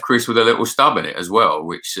we left Chris with a little stub in it as well,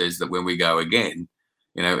 which says that when we go again,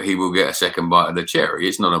 he will get a second bite of the cherry.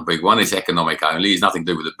 It's not a big one. It's economic only. It's nothing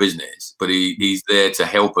to do with the business. But he's there to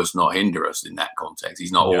help us, not hinder us in that context.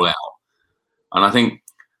 He's not all out. And I think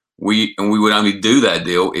we would only do that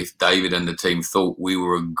deal if David and the team thought we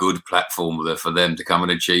were a good platform for them to come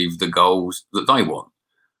and achieve the goals that they want.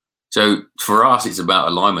 So for us, it's about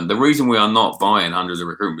alignment. The reason we are not buying hundreds of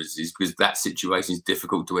recruitment businesses is because that situation is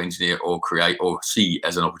difficult to engineer or create or see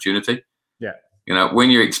as an opportunity. Yeah.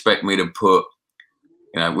 When you expect me to put,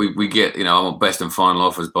 we get, I want best and final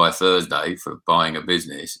offers by Thursday for buying a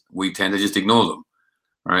business, we tend to just ignore them.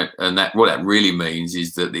 Right. And what that really means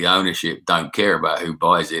is that the ownership don't care about who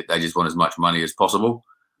buys it. They just want as much money as possible.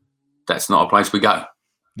 That's not a place we go.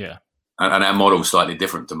 Yeah. And our model is slightly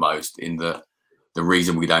different to most in that the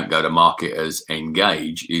reason we don't go to market as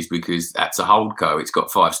Engage is because that's a holdco. It's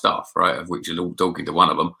got 5 staff, right, of which you're all talking to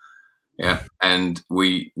one of them. Yeah. And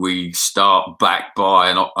we start back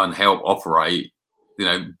by and help operate,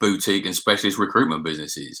 boutique and specialist recruitment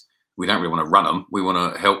businesses. We don't really want to run them. We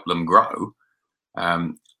want to help them grow.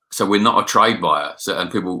 So we're not a trade buyer. So,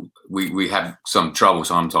 and people, we have some trouble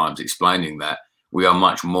sometimes explaining that we are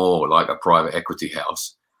much more like a private equity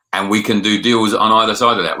house, and we can do deals on either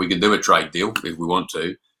side of that. We can do a trade deal if we want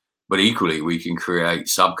to, but equally we can create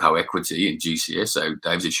subco equity in GCS. So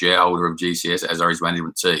Dave's a shareholder of GCS, as are his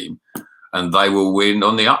management team, and they will win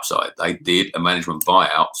on the upside. They did a management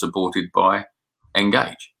buyout supported by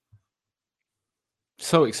Engage.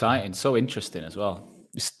 So exciting, so interesting as well.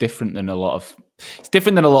 It's different than a lot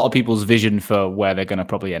of people's vision for where they're going to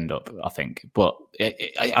probably end up, I think. But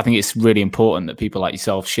I think it's really important that people like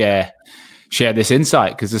yourself share this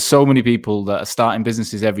insight, because there's so many people that are starting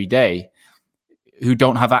businesses every day who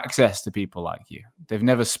don't have access to people like you. They've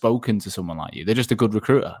never spoken to someone like you. They're just a good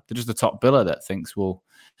recruiter. They're just a top biller that thinks, well,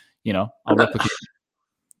 I'll replicate.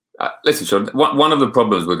 Listen, Sean, one of the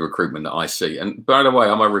problems with recruitment that I see, and by the way,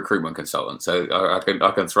 I'm a recruitment consultant, so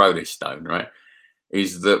I can throw this stone, right,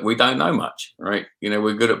 is that we don't know much, right?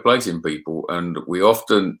 We're good at placing people, and we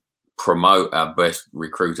often promote our best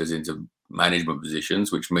recruiters into management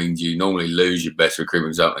positions, which means you normally lose your best recruitment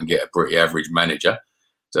result and get a pretty average manager.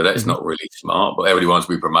 So that's not really smart, but everybody wants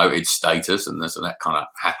to be promoted, status, and that kind of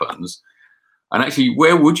happens. And actually,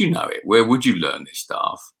 where would you know it? Where would you learn this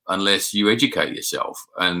stuff unless you educate yourself?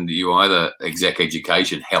 And you either exec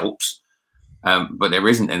education helps, but there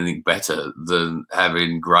isn't anything better than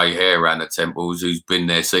having grey hair around the temples who's been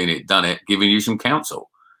there, seen it, done it, giving you some counsel.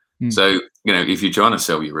 So, if you're trying to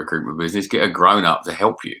sell your recruitment business, get a grown-up to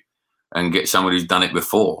help you and get someone who's done it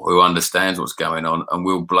before, who understands what's going on, and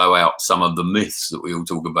will blow out some of the myths that we all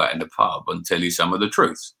talk about in the pub and tell you some of the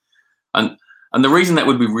truths. And the reason that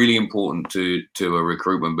would be really important to a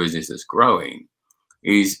recruitment business that's growing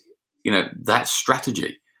is, that's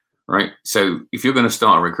strategy, right? So if you're going to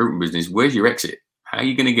start a recruitment business, where's your exit? How are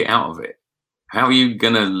you going to get out of it? How are you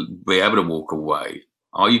going to be able to walk away?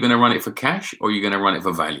 Are you going to run it for cash, or are you going to run it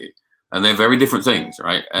for value? And they're very different things,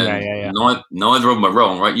 right? And neither of them are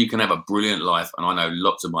wrong, right? You can have a brilliant life. And I know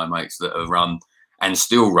lots of my mates that have run and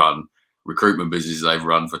still run recruitment businesses they've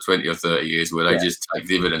run for 20 or 30 years where they just take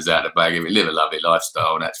dividends out of the bag and live a lovely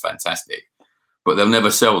lifestyle, and that's fantastic. But they'll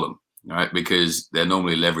never sell them, right? Because they're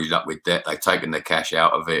normally leveraged up with debt. They've taken the cash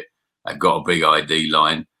out of it. They've got a big ID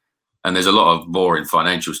line. And there's a lot of boring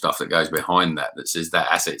financial stuff that goes behind that says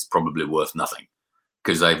that asset's probably worth nothing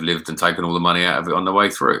because they've lived and taken all the money out of it on the way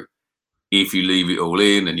through. If you leave it all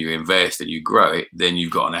in and you invest and you grow it, then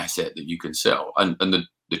you've got an asset that you can sell. And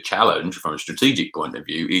the challenge from a strategic point of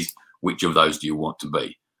view is, which of those do you want to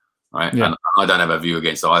be, right? Yeah. And I don't have a view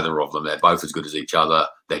against either of them. They're both as good as each other.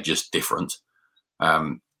 They're just different.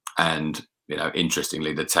 And,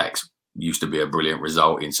 interestingly, the tax used to be a brilliant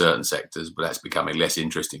result in certain sectors, but that's becoming less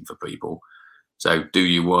interesting for people. So do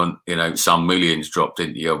you want, some millions dropped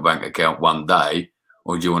into your bank account one day,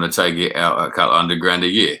 or do you want to take it out a couple $100,000 a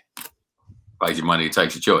year? pays your money,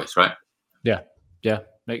 takes your choice, right? Yeah,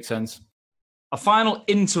 makes sense. A final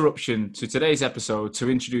interruption to today's episode to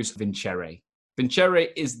introduce Vincere. Vincere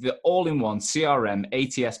is the all-in-one CRM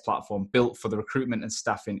ATS platform built for the recruitment and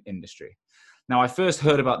staffing industry. Now, I first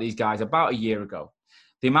heard about these guys about a year ago.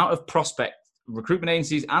 The amount of prospect recruitment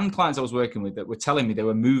agencies and clients I was working with that were telling me they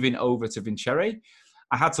were moving over to Vincere,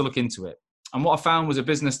 I had to look into it. And what I found was a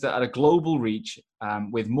business that had a global reach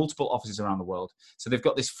with multiple offices around the world. So they've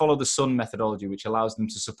got this follow the sun methodology, which allows them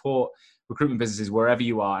to support recruitment businesses wherever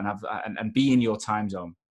you are and be in your time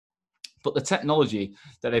zone. But the technology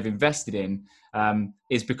that they've invested in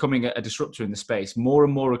is becoming a disruptor in the space. More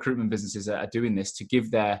and more recruitment businesses are doing this to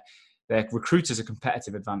give their recruiters a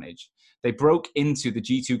competitive advantage. They broke into the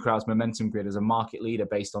G2 Crowd's momentum grid as a market leader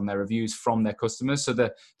based on their reviews from their customers. So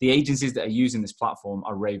the agencies that are using this platform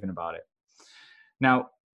are raving about it. Now,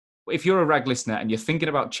 if you're a RAG listener and you're thinking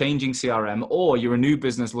about changing CRM, or you're a new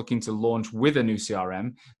business looking to launch with a new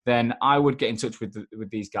CRM, then I would get in touch with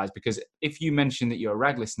these guys, because if you mention that you're a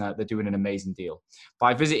RAG listener, they're doing an amazing deal.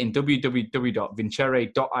 By visiting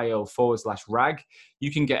www.vincere.io/RAG,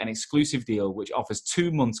 you can get an exclusive deal which offers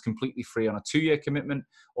 2 months completely free on a 2-year commitment,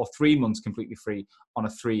 or 3 months completely free on a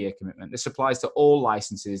 3-year commitment. This applies to all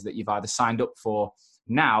licenses that you've either signed up for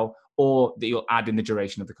now or that you'll add in the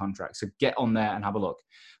duration of the contract. So get on there and have a look.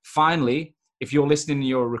 Finally, if you're listening and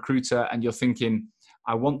you're a recruiter and you're thinking,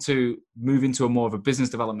 I want to move into a more of a business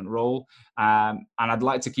development role, and I'd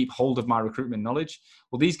like to keep hold of my recruitment knowledge.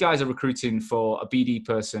 Well, these guys are recruiting for a BD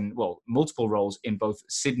person, well, multiple roles in both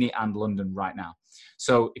Sydney and London right now.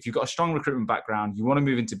 So if you've got a strong recruitment background, you want to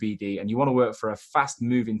move into BD and you want to work for a fast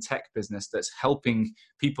moving tech business that's helping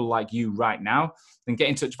people like you right now, then get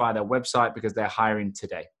in touch via their website, because they're hiring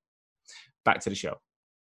today. Back to the show.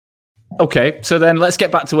 Okay, so then let's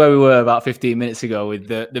get back to where we were about 15 minutes ago with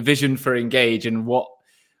the vision for Engage and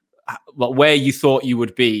where you thought you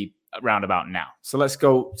would be around about now. So let's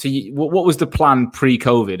go to what was the plan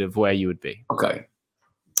pre-COVID of where you would be? Okay.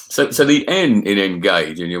 So the N in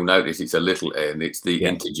Engage, and you'll notice it's a little n, it's the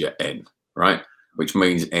integer n, right? Which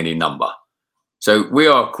means any number. So we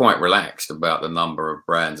are quite relaxed about the number of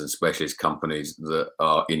brands and specialist companies that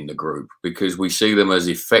are in the group, because we see them as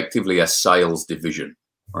effectively a sales division,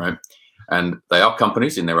 right? And they are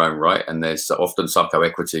companies in their own right, and there's often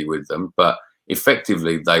subco-equity with them, but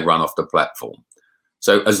effectively they run off the platform.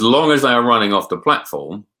 So as long as they are running off the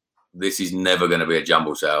platform, this is never going to be a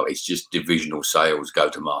jumble sale. It's just divisional sales go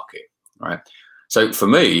to market, right? So for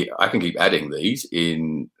me, I can keep adding these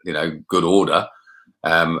in, good order,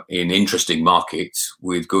 in interesting markets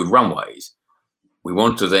with good runways. We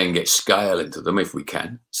want to then get scale into them if we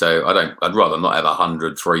can. So I'd rather not have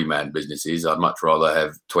 100 3-man businesses. I'd much rather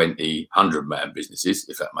have 20 100-man businesses,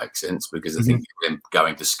 if that makes sense, because I think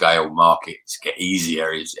going to scale markets get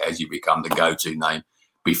easier as you become the go-to name,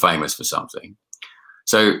 be famous for something.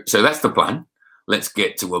 So that's the plan. Let's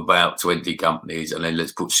get to about 20 companies, and then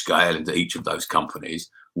let's put scale into each of those companies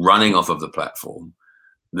running off of the platform.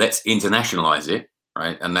 Let's internationalize it.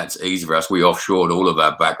 Right, and that's easy for us. We offshored all of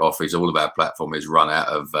our back office, all of our platform is run out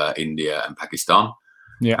of India and Pakistan.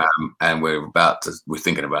 Yeah, and we're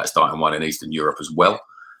thinking about starting one in Eastern Europe as well,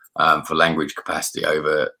 for language capacity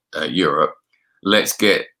over Europe. Let's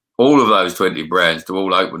get all of those 20 brands to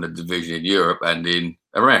all open a division in Europe and in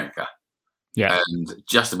America. Yeah, and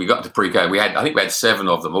just as we got to pre-COVID, I think we had 7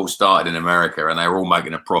 of them all started in America, and they were all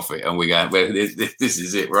making a profit. And we go, this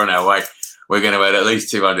is it. We're on our way. We're going to add at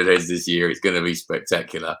least 200 heads this year. It's going to be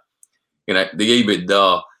spectacular. The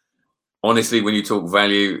EBITDA, honestly, when you talk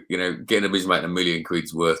value, getting a business making £1 million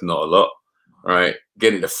quid's worth not a lot, right?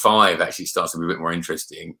 Getting it to 5 actually starts to be a bit more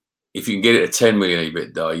interesting. If you can get it to 10 million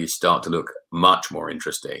EBITDA, you start to look much more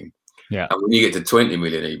interesting. Yeah. And when you get to 20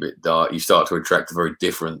 million EBITDA, you start to attract a very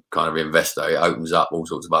different kind of investor. It opens up all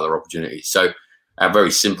sorts of other opportunities. So our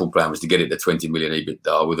very simple plan was to get it to 20 million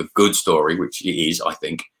EBITDA with a good story, which it is, I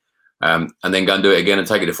think. And then go and do it again and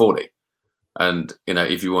take it to 40. And,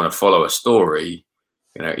 if you want to follow a story,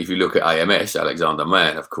 if you look at AMS, Alexander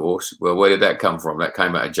Mann, of course, well, where did that come from? That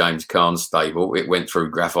came out of James Cahn's stable. It went through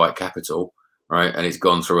Graphite Capital, right? And it's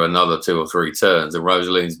gone through another 2 or 3 turns. And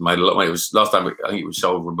Rosalind's made a lot of money. It was last time, I think it was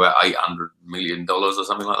sold for about $800 million or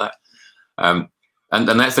something like that. And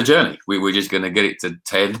that's the journey. We're just going to get it to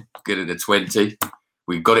 10, get it to 20.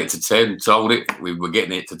 We got it to 10, sold it. We were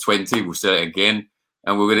getting it to 20. We'll sell it again.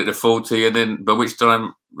 And we'll get it to 40, and then by which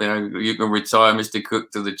time, you can retire Mr. Cook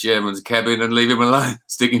to the chairman's cabin and leave him alone,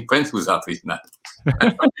 sticking pencils up his nose.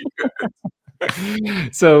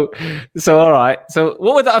 So all right. So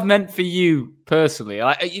what would that have meant for you personally?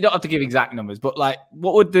 You don't have to give exact numbers, but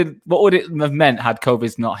what would it have meant had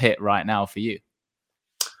COVID not hit right now for you?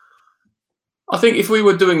 I think if we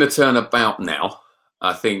were doing the turnabout now,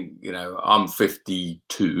 I think, I'm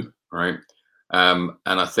 52, right? And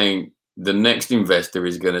I think the next investor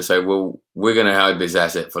is going to say, well, we're going to hold this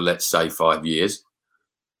asset for, let's say, 5 years.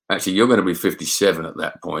 Actually, you're going to be 57 at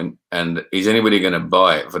that point. And is anybody going to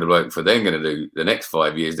buy it for the bloke for then going to do the next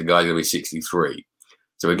 5 years? The guy's going to be 63.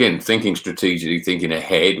 So again, thinking strategically, thinking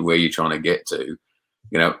ahead where you're trying to get to,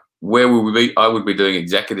 where will we be? I would be doing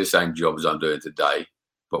exactly the same job as I'm doing today,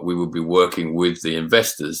 but we would be working with the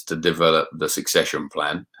investors to develop the succession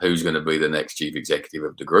plan. Who's going to be the next chief executive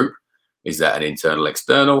of the group? Is that an internal,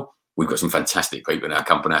 external? We've got some fantastic people in our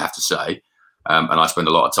company, I have to say. And I spend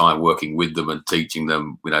a lot of time working with them and teaching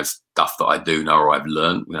them, stuff that I do know or I've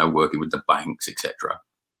learned, working with the banks, etc.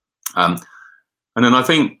 And then I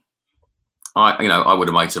think I would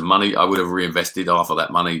have made some money. I would have reinvested half of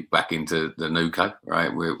that money back into the Nuco,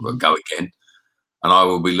 right? We'll go again. And I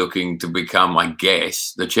will be looking to become, I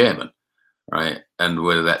guess, the chairman, right? And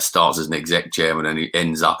whether that starts as an exec chairman and it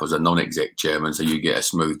ends up as a non-exec chairman, so you get a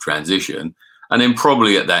smooth transition. And then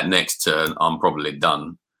probably at that next turn, I'm probably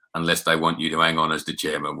done, unless they want you to hang on as the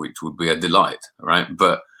chairman, which would be a delight, right?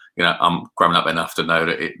 But, I'm grown up enough to know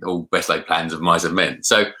that all best laid plans of mice and men.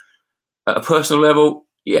 So at a personal level,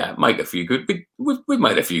 yeah, make a few good. We've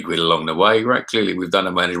made a few quid along the way, right? Clearly, we've done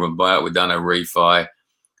a management buyout, we've done a refi,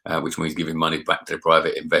 which means giving money back to the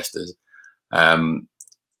private investors.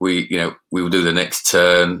 We will do the next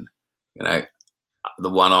turn. The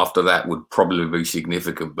one after that would probably be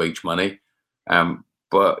significant beach money.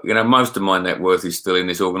 But most of my net worth is still in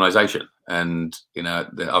this organisation, and I'm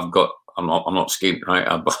not skint,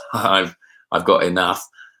 right? I've got enough,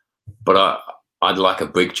 but I'd like a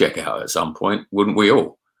big check out at some point, wouldn't we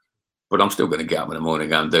all? But I'm still going to get up in the morning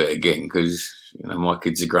and go and do it again because my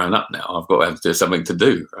kids are grown up now. I've got to have something to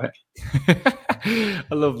do, right? I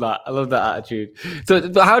love that. I love that attitude.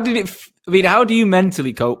 So, how did it? How do you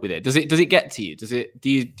mentally cope with it? Does it get to you?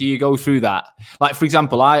 Do you go through that? Like, for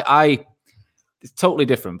example, I it's totally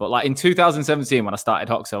different. But like in 2017, when I started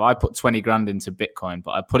Hoxo, I put 20 grand into Bitcoin,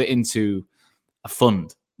 but I put it into a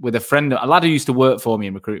fund with a friend, a lad who used to work for me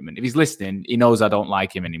in recruitment. If he's listening, he knows I don't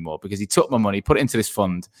like him anymore because he took my money, put it into this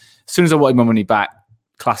fund. As soon as I wanted my money back,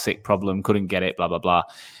 classic problem, couldn't get it, blah, blah, blah.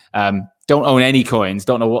 Don't own any coins,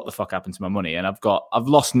 don't know what the fuck happened to my money. And I've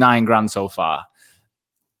lost 9 grand so far.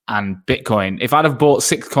 And Bitcoin, if I'd have bought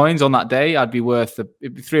 6 coins on that day, I'd be worth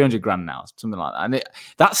it'd be 300 grand now, something like that. And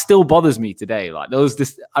that still bothers me today. Like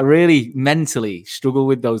I really mentally struggle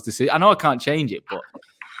with those decisions. I know I can't change it, but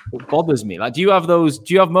it bothers me. Like, do you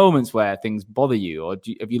have moments where things bother you, or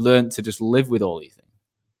have you learned to just live with all these things?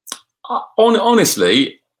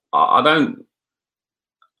 Honestly, I don't.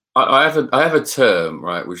 I have a term,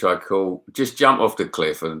 right, which I call just jump off the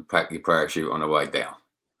cliff and pack your parachute on the way down,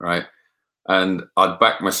 right? And I'd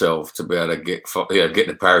back myself to be able to get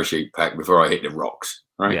the parachute packed before I hit the rocks,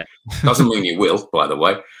 right? Yeah. Doesn't mean you will, by the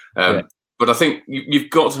way. Yeah. But I think you've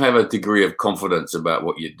got to have a degree of confidence about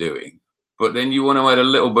what you're doing. But then you want to add a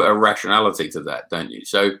little bit of rationality to that, don't you?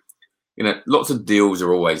 So, lots of deals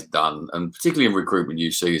are always done. And particularly in recruitment,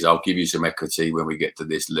 you see is I'll give you some equity when we get to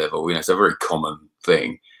this level. It's a very common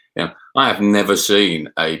thing. I have never seen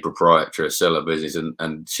a proprietor sell a business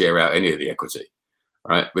and share out any of the equity,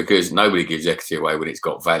 right? Because nobody gives equity away when it's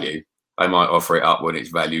got value. They might offer it up when it's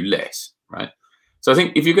value less, right? So I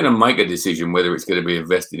think if you're going to make a decision whether it's going to be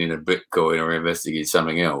investing in a Bitcoin or investing in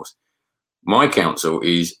something else, my counsel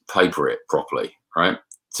is paper it properly, right?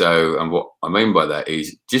 So, and what I mean by that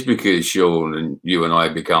is just because Sean and you and I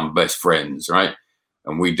become best friends, right?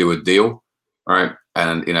 And we do a deal, right?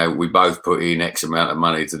 And, we both put in X amount of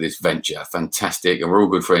money to this venture. Fantastic. And we're all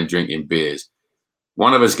good friends drinking beers.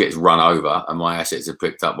 One of us gets run over and my assets are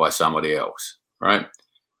picked up by somebody else, right?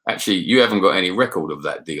 Actually, you haven't got any record of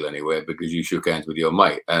that deal anywhere because you shook hands with your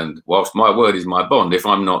mate. And whilst my word is my bond, if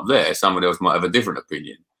I'm not there, somebody else might have a different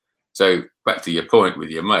opinion. So back to your point with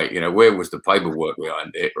your mate, where was the paperwork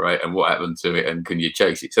behind it, right? And what happened to it, and can you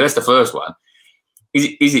chase it? So that's the first one.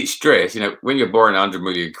 Is it stress? When you're borrowing 100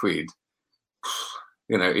 million quid,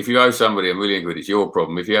 if you owe somebody $1 million quid, it's your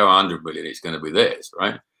problem. If you owe 100 million, it's going to be theirs,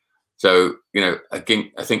 right? So, again, I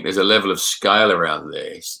think there's a level of scale around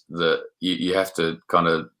this that you have to kind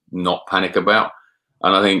of not panic about.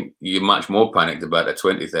 And I think you're much more panicked about the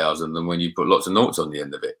 20,000 than when you put lots of notes on the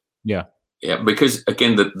end of it. Yeah. Yeah, because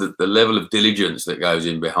again, the level of diligence that goes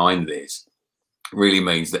in behind this really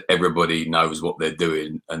means that everybody knows what they're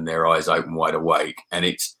doing and their eyes open wide awake. And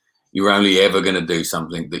you're only ever going to do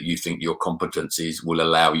something that you think your competencies will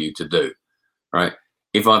allow you to do, right?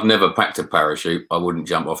 If I've never packed a parachute, I wouldn't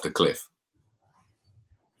jump off the cliff.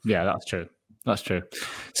 Yeah, that's true. That's true.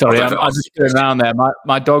 Sorry, I'm just going around there.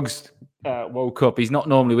 My dog's woke up. He's not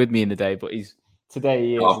normally with me in the day, but today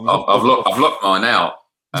he is. I've locked mine out.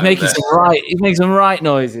 He's making some right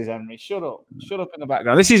noises, Henry. Shut up in the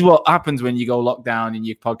background. This is what happens when you go lockdown and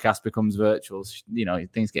your podcast becomes virtual. You know,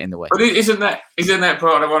 things get in the way. But isn't that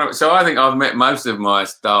part of one? So I think I've met most of my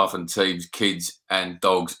staff and teams, kids and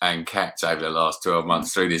dogs and cats over the last 12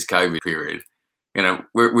 months through this COVID period. You know,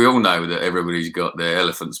 we all know that everybody's got their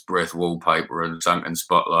elephant's breath wallpaper and sunken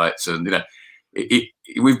spotlights, and you know,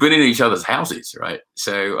 we've been in each other's houses, right?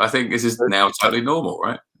 So I think this is now totally normal,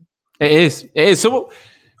 right? It is. So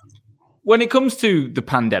when it comes to the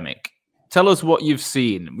pandemic, tell us what you've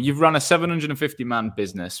seen. You've run a 750-man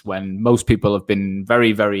business when most people have been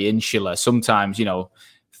very, very insular. Sometimes, you know,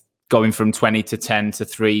 going from 20 to 10 to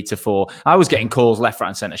 3 to 4. I was getting calls left, right,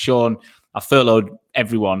 and center. Sean, I furloughed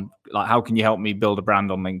everyone. Like, how can you help me build a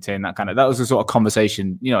brand on LinkedIn? That was the sort of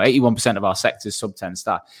conversation. You know, 81% of our sector is sub 10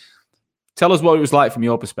 staff. Tell us what it was like from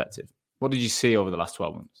your perspective. What did you see over the last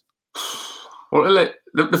 12 months? Well,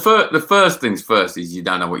 the first things first is you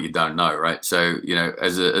don't know what you don't know, right? So, you know,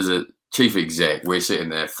 as a chief exec, we're sitting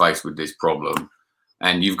there faced with this problem,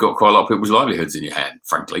 and you've got quite a lot of people's livelihoods in your hand,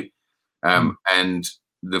 frankly. And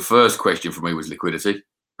the first question for me was liquidity,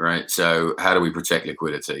 right? So how do we protect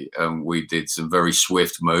liquidity? We did some very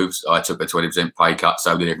swift moves. I took a 20% pay cut,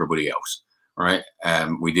 so did everybody else, right?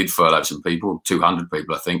 We did furlough some people, 200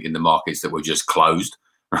 people, I think, in the markets that were just closed,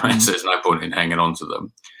 right? So there's no point in hanging on to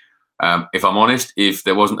them. If I'm honest, if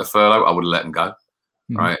there wasn't a furlough, I would have let them go,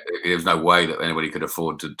 right? There's no way that anybody could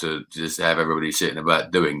afford to just have everybody sitting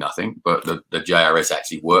about doing nothing. But the JRS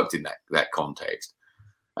actually worked in that context.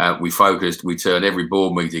 We turned every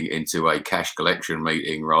board meeting into a cash collection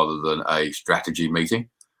meeting rather than a strategy meeting.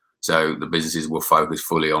 So the businesses were focused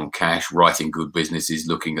fully on cash, writing good businesses,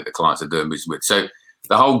 looking at the clients they're doing business with. So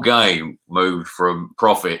the whole game moved from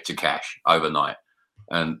profit to cash overnight.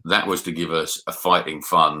 And that was to give us a fighting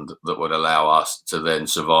fund that would allow us to then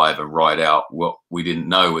survive and ride out what we didn't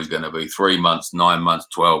know was going to be 3 months, 9 months,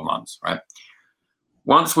 12 months, right?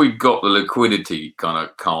 Once we got the liquidity kind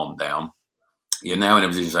of calmed down, you're now in a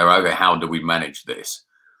position to say, okay, how do we manage this?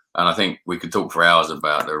 And I think we could talk for hours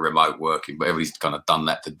about the remote working, but everybody's kind of done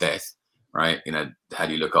that to death, right? You know, how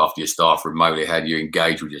do you look after your staff remotely? How do you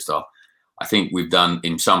engage with your staff? I think we've done,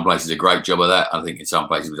 in some places, a great job of that. I think in some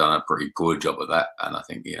places we've done a pretty poor job of that. And I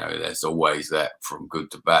think, you know, there's always that from good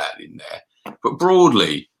to bad in there. But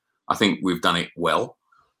broadly, I think we've done it well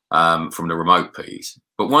from the remote piece.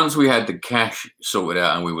 But once we had the cash sorted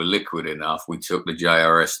out and we were liquid enough, we took the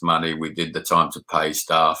JRS money, we did the time to pay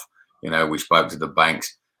stuff, you know, we spoke to the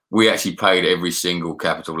banks. We actually paid every single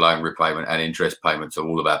capital loan repayment and interest payment to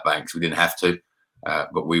all of our banks. We didn't have to.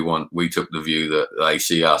 But we took the view that they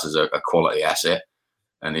see us as a quality asset,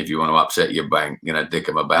 and if you want to upset your bank, you know, dick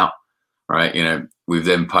them about, right? You know, we've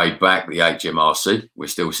then paid back the HMRC. We're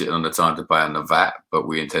still sitting on the time to pay on the VAT, but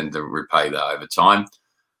we intend to repay that over time.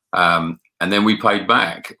 And then we paid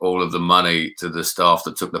back all of the money to the staff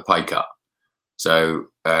that took the pay cut. So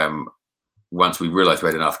once we realised we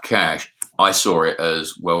had enough cash, I saw it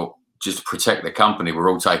as, well, just to protect the company.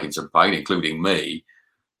 We're all taking some pain, including me.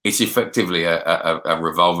 It's effectively a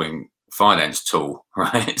revolving finance tool,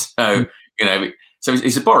 right? So, you know, so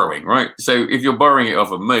it's a borrowing, right? So if you're borrowing it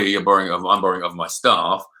off of me, I'm borrowing it off my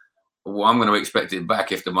staff. Well, I'm going to expect it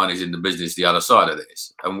back if the money's in the business the other side of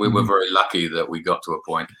this. And we were very lucky that we got to a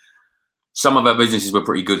point. Some of our businesses were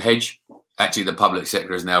pretty good hedge. Actually, the public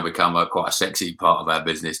sector has now become quite a sexy part of our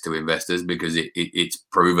business to investors because it's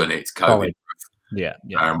proven it's COVID. Yeah.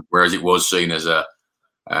 Whereas it was seen as a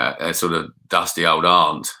sort of dusty old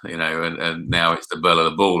aunt, you know, and now it's the belle of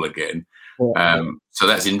the ball again. So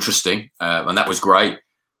that's interesting, and that was great.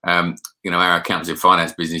 You know, our accountancy and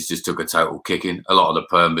finance business just took a total kicking. A lot of the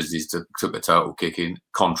perm business took a total kicking.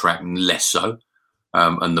 Contracting less so,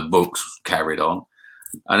 and the books carried on.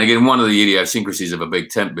 And again, one of the idiosyncrasies of a big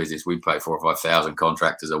temp business, we pay 4,000 or 5,000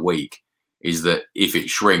 contractors a week, is that if it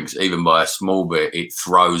shrinks even by a small bit, it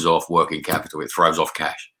throws off working capital. It throws off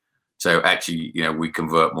cash. So actually, you know, we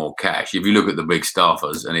convert more cash. If you look at the big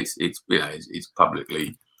staffers, and it's you know, it's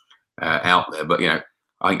publicly out there, but you know,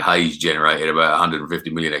 I think Hayes generated about 150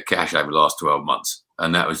 million of cash over the last 12 months,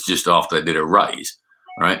 and that was just after they did a raise,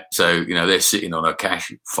 right? So you know, they're sitting on a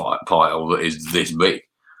cash pile that is this big,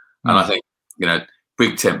 and I think, you know,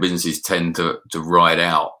 big temp businesses tend to ride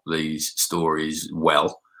out these stories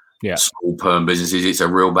well. Yeah, small perm businesses, it's a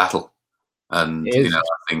real battle. And you know,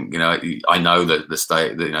 I think, you know, I know that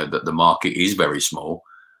that the market is very small,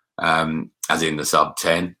 as in the sub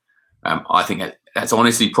 10. I think that's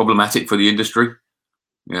honestly problematic for the industry.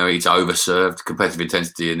 You know, it's overserved. Competitive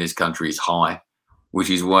intensity in this country is high, which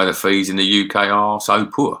is why the fees in the UK are so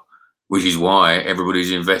poor. which is why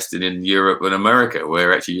everybody's investing in Europe and America,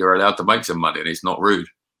 where actually you're allowed to make some money and it's not rude.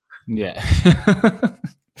 Yeah.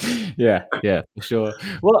 yeah, for sure.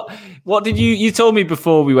 What did you told me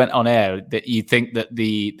before we went on air that you think that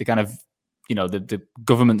the kind of, the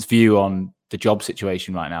government's view on the job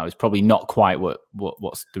situation right now is probably not quite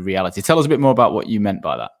what's the reality. Tell us a bit more about what you meant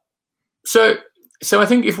by that. So I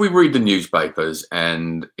think if we read the newspapers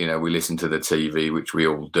and, we listen to the TV, which we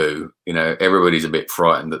all do, everybody's a bit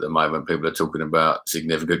frightened at the moment. People are talking about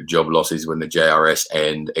significant job losses when the JRS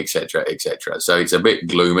end, et cetera, et cetera. So it's a bit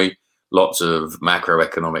gloomy. Lots of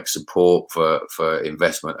macroeconomic support for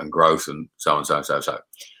investment and growth and so on, so.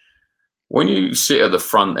 When you sit at the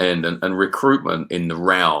front end and recruitment in the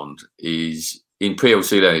round is, in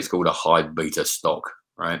PLC land, it's called a high beta stock,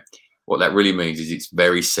 right? What that really means is it's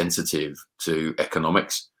very sensitive to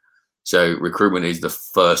economics. So recruitment is the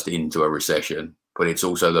first into a recession, but it's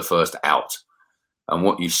also the first out. And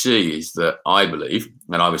what you see is that, I believe,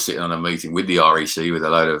 and I was sitting on a meeting with the REC with a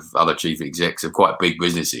load of other chief execs of quite big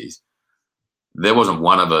businesses, there wasn't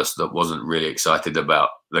one of us that wasn't really excited about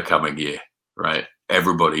the coming year, right?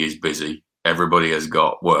 Everybody is busy. Everybody has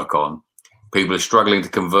got work on. People are struggling to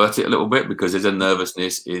convert it a little bit because there's a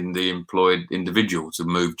nervousness in the employed individual to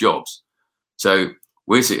move jobs. So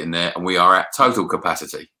we're sitting there and we are at total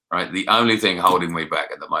capacity, right? The only thing holding me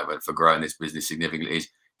back at the moment for growing this business significantly is,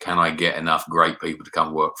 can I get enough great people to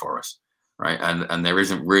come work for us, right? And there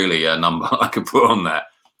isn't really a number I can put on that.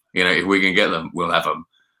 If we can get them, we'll have them.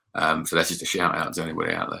 So that's just a shout out to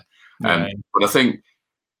anybody out there. Right. But I think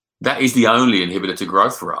that is the only inhibitor to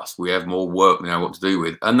growth for us. We have more work we know what to do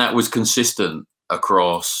with. And that was consistent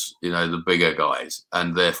across, the bigger guys.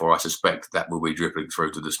 And therefore, I suspect that will be dripping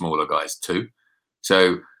through to the smaller guys too.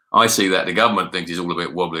 So I see that the government thinks it's all a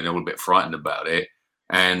bit wobbly and all a bit frightened about it.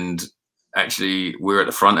 And actually, we're at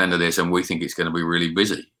the front end of this and we think it's going to be really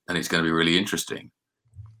busy and it's going to be really interesting.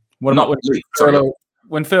 What about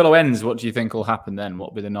when furlough ends? What do you think will happen then?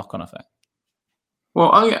 What will be the knock-on effect?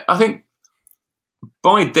 Well, I think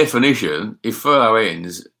by definition, if furlough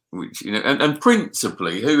ends, which and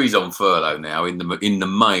principally, who is on furlough now? In the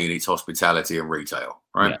main, it's hospitality and retail,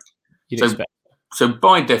 right? Yeah, so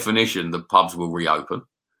by definition, the pubs will reopen,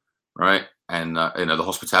 right? And the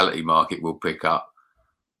hospitality market will pick up.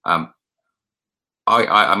 We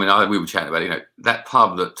were chatting about that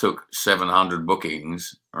pub that took 700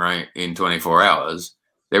 bookings, right, in 24 hours.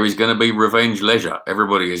 There is going to be revenge leisure.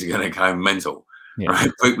 Everybody is going to go mental. Yeah.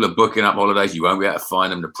 Right? People are booking up holidays. You won't be able to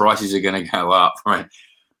find them. The prices are going to go up, right?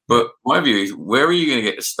 But my view is, where are you going to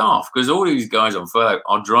get the staff? Because all these guys on furlough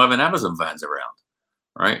are driving Amazon vans around,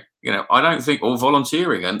 right? I don't think, or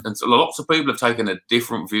volunteering. And lots of people have taken a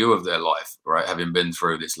different view of their life, right, having been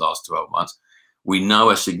through this last 12 months. We know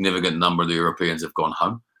a significant number of the Europeans have gone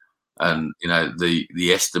home. And,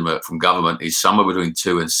 the estimate from government is somewhere between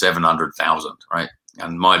 200,000 and 700,000, right?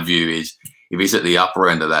 And my view is, if it's at the upper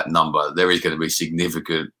end of that number, there is going to be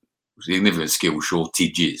significant skill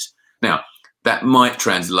shortages. Now, that might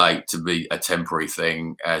translate to be a temporary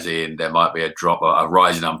thing, as in there might be a drop, a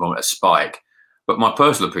rise in unemployment, a spike. But my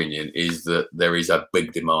personal opinion is that there is a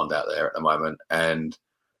big demand out there at the moment. And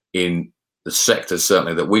in the sectors,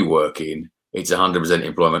 certainly that we work in, it's 100%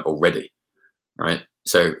 employment already, right?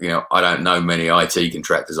 So, I don't know many IT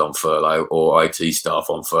contractors on furlough or IT staff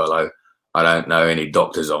on furlough. I don't know any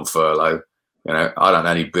doctors on furlough. I don't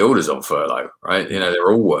know any builders on furlough, right? They're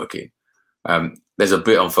all working. There's a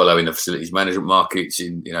bit on furlough in the facilities management markets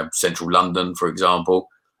in, central London, for example.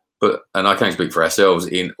 And I can't speak for ourselves,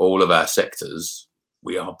 in all of our sectors,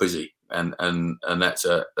 we are busy. And that's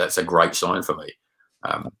a great sign for me.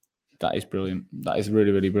 That is brilliant. That is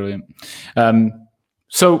really, really brilliant.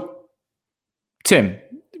 So, Tim,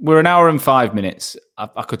 we're an hour and 5 minutes.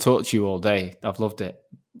 I could talk to you all day. I've loved it.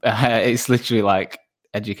 It's literally like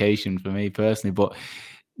education for me personally. But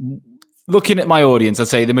looking at my audience, I'd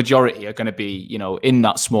say the majority are going to be, in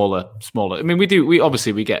that smaller. I mean, we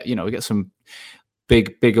get some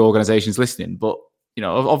big organizations listening, but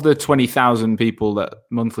of the 20,000 people that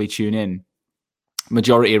monthly tune in,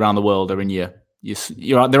 majority around the world are in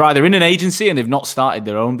they're either in an agency and they've not started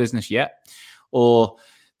their own business yet, or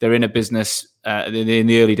they're in a business in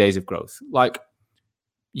the early days of growth. Like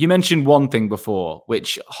you mentioned one thing before,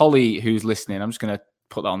 which Holly, who's listening, I'm just going to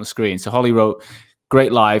put that on the screen. So Holly wrote,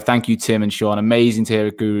 "Great live. Thank you, Tim and Sean. Amazing to hear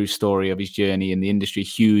a guru's story of his journey in the industry.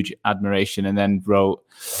 Huge admiration." And then wrote,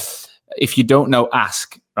 "If you don't know,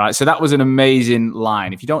 ask." Right. So that was an amazing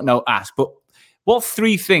line. If you don't know, ask. But what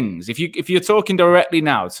 3 things, if you're talking directly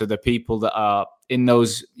now to the people that are in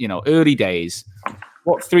those, early days,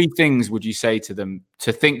 what 3 things would you say to them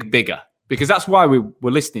to think bigger? Because that's why we're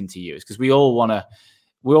listening to you, is because we all want to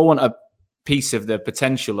we all want a piece of the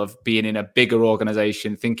potential of being in a bigger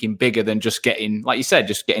organization, thinking bigger than just getting, like you said,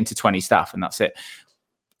 just getting to 20 staff and that's it.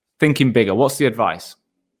 Thinking bigger. What's the advice?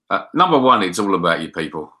 Number one, it's all about your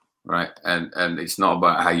people, right? And it's not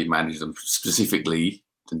about how you manage them specifically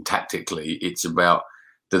and tactically. It's about,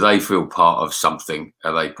 do they feel part of something?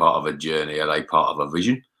 Are they part of a journey? Are they part of a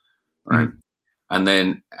vision? Right. And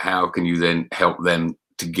then how can you then help them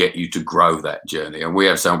to get you to grow that journey? And we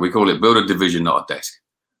have something, we call it build a division, not a desk,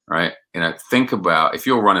 right? Think about, if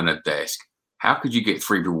you're running a desk, how could you get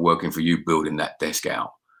 3 people working for you building that desk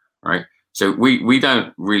out, right? So we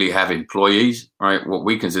don't really have employees, right? What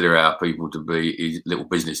we consider our people to be is little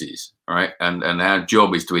businesses, right? And our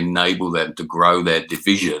job is to enable them to grow their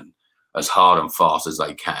division as hard and fast as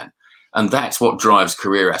they can. And that's what drives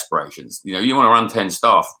career aspirations. You want to run 10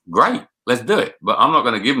 staff, great, let's do it. But I'm not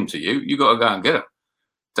going to give them to you. You got to go and get them.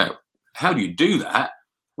 So how do you do that?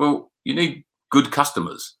 Well, you need good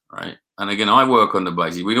customers, right? And again, I work on the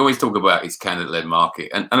basis, we always talk about it's candidate-led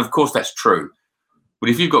market. And of course, that's true. But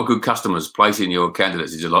if you've got good customers, placing your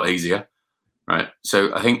candidates is a lot easier, right?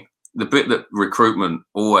 So I think the bit that recruitment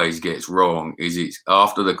always gets wrong is it's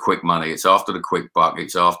after the quick money, it's after the quick buck,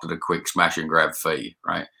 it's after the quick smash and grab fee,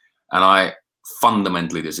 right? And I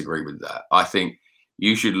fundamentally disagree with that. I think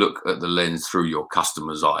you should look at the lens through your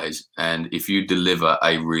customer's eyes. And if you deliver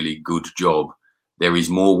a really good job, there is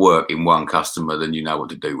more work in one customer than you know what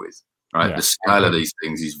to do with, right? Yeah. The scale of these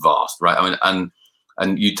things is vast, right? I mean,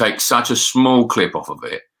 and you take such a small clip off of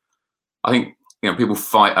it. I think, people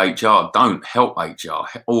fight HR. Don't help HR.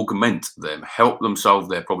 Augment them. Help them solve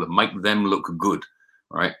their problem. Make them look good,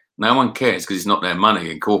 right? No one cares because it's not their money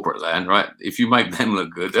in corporate land, right? If you make them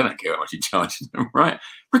look good, they don't care how much you charge them, right?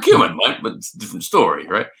 Procurement might, but it's a different story,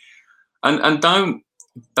 right? And don't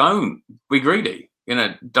be greedy.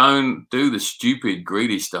 Don't do the stupid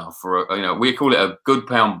greedy stuff for we call it a good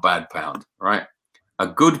pound, bad pound, right? A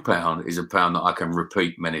good pound is a pound that I can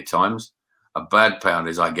repeat many times. A bad pound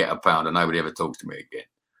is I get a pound and nobody ever talks to me again.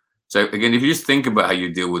 So again, if you just think about how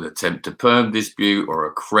you deal with a temp to perm dispute or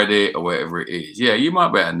a credit or whatever it is, yeah, you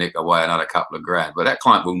might be able to nick away another couple of grand, but that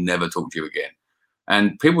client will never talk to you again.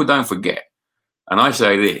 And people don't forget. And I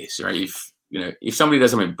say this, right? If somebody does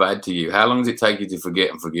something bad to you, how long does it take you to forget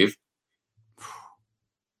and forgive?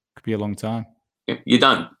 Could be a long time. You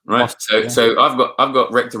don't, right? So I've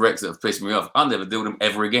got rec-to-recs that have pissed me off. I'll never do them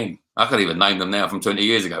ever again. I can't even name them now from 20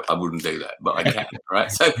 years ago. I wouldn't do that, but I can,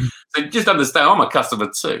 right? So just understand, I'm a customer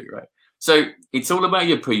too, right? So it's all about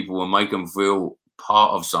your people and make them feel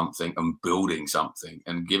part of something and building something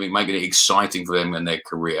and making it exciting for them in their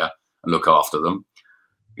career and look after them.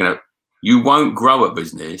 You won't grow a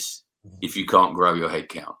business if you can't grow your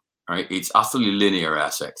headcount. Right? It's utterly linear,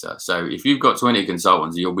 our sector. So if you've got 20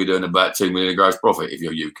 consultants, you'll be doing about 2 million in gross profit if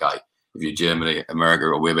you're UK. If you're Germany, America,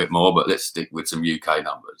 it'll be a bit more, but let's stick with some UK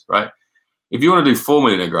numbers, right? If you want to do 4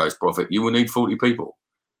 million in gross profit, you will need 40 people.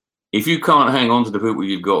 If you can't hang on to the people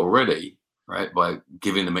you've got already, right, by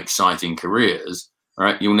giving them exciting careers,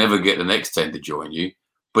 right, you'll never get the next 10 to join you.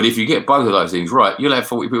 But if you get both of those things right, you'll have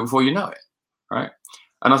 40 people before you know it, right?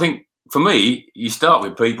 And I think for me, you start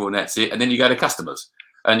with people and that's it, and then you go to customers.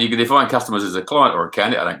 And you can define customers as a client or a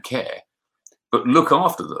candidate, I don't care, but look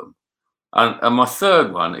after them. And my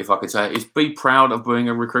third one, if I could say, is be proud of being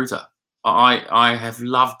a recruiter. I have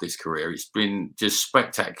loved this career. It's been just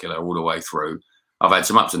spectacular all the way through. I've had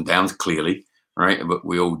some ups and downs, clearly, right? But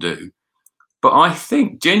we all do. But I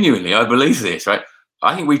think, genuinely, I believe this, right?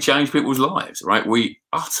 I think we change people's lives, right? We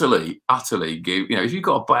utterly give, if you've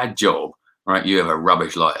got a bad job, right, you have a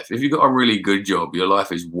rubbish life. If you've got a really good job, your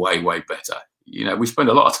life is way, way better. We spend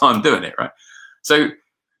a lot of time doing it, right? So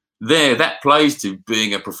that plays to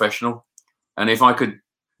being a professional. And if I could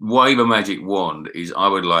wave a magic wand, I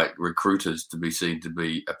would like recruiters to be seen to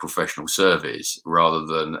be a professional service rather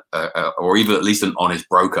than, or even at least an honest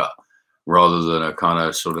broker, rather than a kind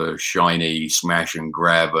of sort of shiny smash and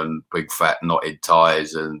grab and big fat knotted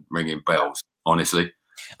ties and ringing bells, honestly.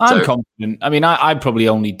 I'm confident. I mean, I probably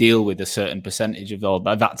only deal with a certain percentage of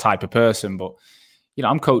that type of person, but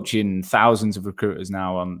I'm coaching thousands of recruiters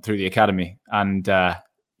now through the academy. And,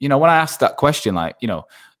 when I ask that question, like,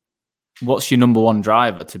 what's your number one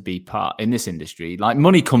driver to be part in this industry? Like,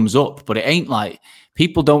 money comes up, but it ain't like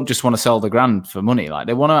people don't just want to sell the grand for money. Like,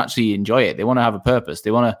 they want to actually enjoy it. They want to have a purpose.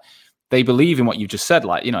 They believe in what you've just said.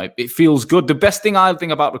 Like, it feels good. The best thing I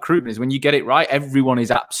think about recruitment is when you get it right, everyone is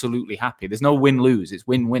absolutely happy. There's no win-lose. It's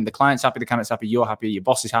win-win. The client's happy, the candidate's happy, you're happy, your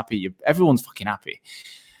boss is happy, everyone's fucking happy.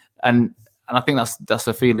 And I think that's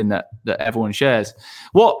a feeling that everyone shares.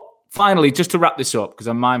 Finally, just to wrap this up, because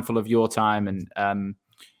I'm mindful of your time, and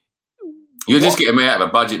You're just getting me out of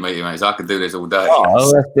a budget meeting, mate. So I could do this all day.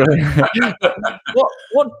 Oh, that's brilliant.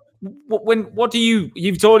 What do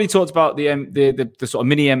you've already talked about the sort of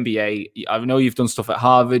mini MBA. I know you've done stuff at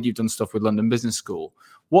Harvard, you've done stuff with London Business School.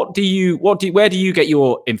 Where do you get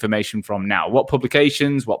your information from now? What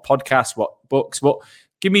publications, what podcasts, what books,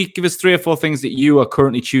 give us 3 or 4 things that you are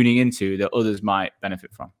currently tuning into that others might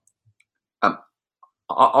benefit from.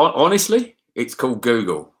 Honestly, it's called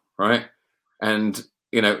Google, right? And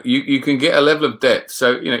you can get a level of depth.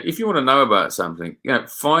 So, if you want to know about something,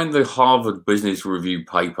 find the Harvard Business Review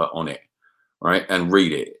paper on it, right? And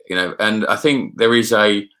read it, and I think there is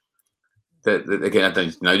again, I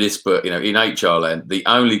don't know this, but, in HR land, the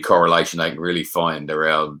only correlation they can really find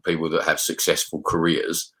around people that have successful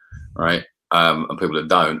careers, right? And people that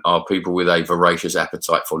don't are people with a voracious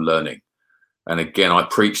appetite for learning. And again, I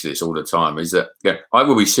preach this all the time, is that I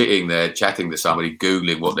will be sitting there chatting to somebody,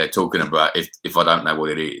 Googling what they're talking about if I don't know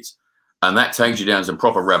what it is. And that takes you down some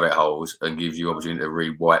proper rabbit holes and gives you opportunity to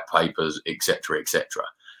read white papers, etc., etc.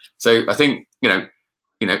 So I think,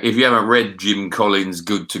 if you haven't read Jim Collins'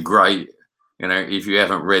 Good to Great, if you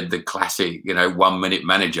haven't read the classic, 1 Minute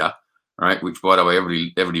Manager, right, which, by the way,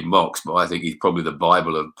 everybody mocks, but I think he's probably the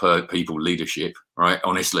Bible of people leadership, right,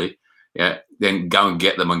 honestly, then go and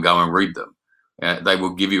get them and go and read them. They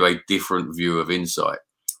will give you a different view of insight.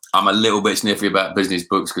 I'm a little bit sniffy about business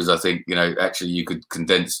books because I think, actually you could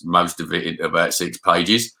condense most of it into about 6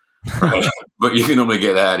 pages, right? But you can normally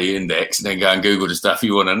get that out of the index and then go and Google the stuff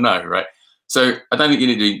you want to know, right? So I don't think you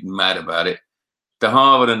need to be mad about it. The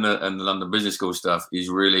Harvard and the London Business School stuff is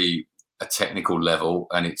really a technical level,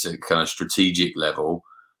 and it's a kind of strategic level,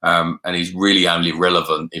 and is really only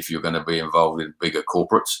relevant if you're going to be involved in bigger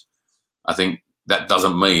corporates. I think that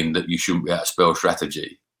doesn't mean that you shouldn't be able to spell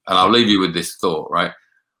strategy. And I'll leave you with this thought, right?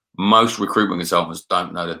 Most recruitment consultants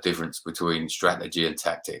don't know the difference between strategy and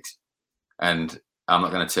tactics. And I'm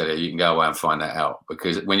not going to tell you, you can go away and find that out,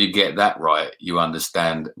 because when you get that right, you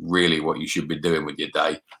understand really what you should be doing with your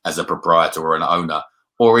day as a proprietor or an owner,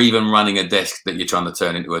 or even running a desk that you're trying to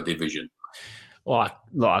turn into a division. Well,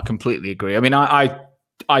 I completely agree. I mean,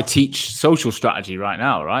 I teach social strategy right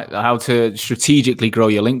now, right? How to strategically grow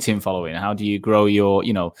your LinkedIn following. How do you grow your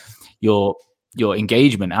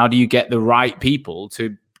engagement? How do you get the right people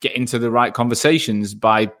to get into the right conversations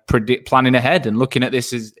by planning ahead and looking at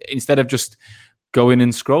this as, instead of just going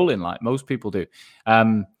and scrolling like most people do.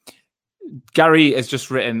 Gary has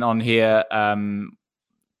just written on here,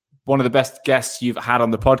 one of the best guests you've had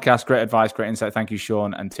on the podcast. Great advice, great insight. Thank you,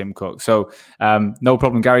 Sean and Tim Cook. So no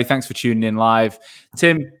problem, Gary. Thanks for tuning in live.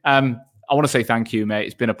 Tim, I want to say thank you, mate.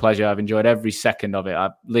 It's been a pleasure. I've enjoyed every second of it.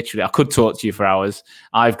 I could talk to you for hours.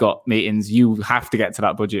 I've got meetings. You have to get to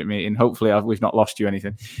that budget meeting. Hopefully we've not lost you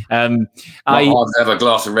anything. I'd have a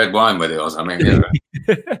glass of red wine with it or something.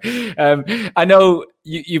 I know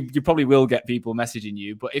you probably will get people messaging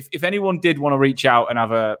you, but if anyone did want to reach out and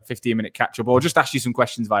have a 15-minute catch-up or just ask you some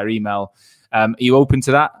questions via email, are you open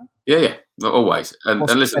to that? Yeah, always. And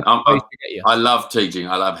listen, I love teaching.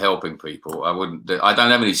 I love helping people. I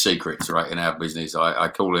don't have any secrets, right, in our business. I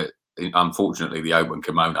call it, unfortunately, the open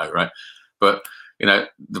kimono, right? But,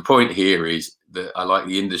 the point here is that I like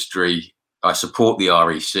the industry. I support the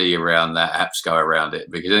REC around that, APSCO around it,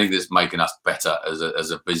 because I think that's making us better as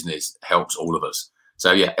a business helps all of us.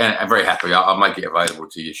 So, yeah, and I'm very happy. I'll make it available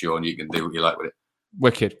to you, Sean. You can do what you like with it.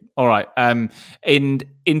 Wicked. All right.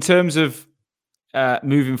 In terms of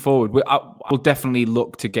moving forward, we'll definitely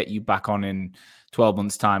look to get you back on in 12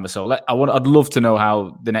 months' time or so. I'd love to know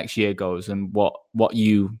how the next year goes and what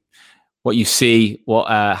you see,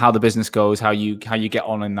 how the business goes, how you get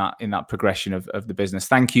on in that progression of the business.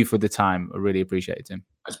 Thank you for the time. I really appreciate it, Tim.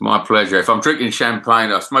 It's my pleasure. If I'm drinking champagne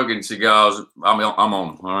or smoking cigars, I'm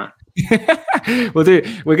on. All right.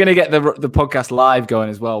 We're going to get the podcast live going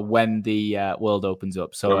as well when the world opens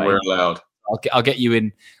up. So when we're allowed. I'll get you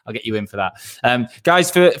in. I'll get you in for that,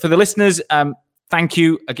 guys. For the listeners, thank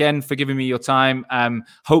you again for giving me your time.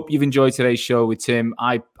 Hope you've enjoyed today's show with Tim.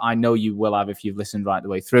 I know you will have if you've listened right the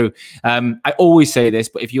way through. I always say this,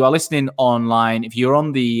 but if you are listening online, if you're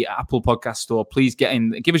on the Apple Podcast Store, please get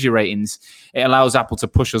in, give us your ratings. It allows Apple to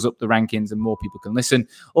push us up the rankings and more people can listen.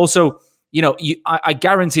 Also, I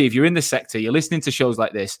guarantee if you're in this sector, you're listening to shows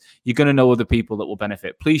like this, you're going to know other people that will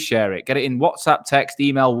benefit. Please share it. Get it in WhatsApp, text,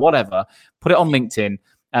 email, whatever. Put it on LinkedIn.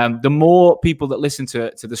 The more people that listen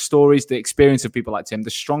to the stories, the experience of people like Tim, the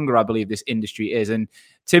stronger I believe this industry is. And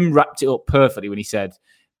Tim wrapped it up perfectly when he said,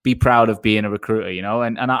 be proud of being a recruiter,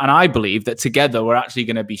 and I believe that together we're actually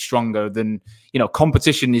going to be stronger than,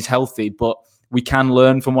 competition is healthy, but we can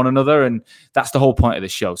learn from one another. And that's the whole point of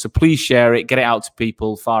this show. So please share it, get it out to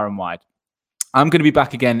people far and wide. I'm going to be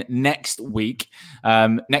back again next week,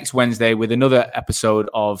 next Wednesday, with another episode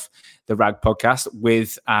of the RAG podcast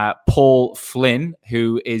with Paul Flynn,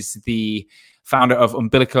 who is the founder of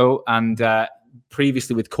Umbilico and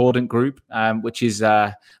previously with Cordant Group, which is,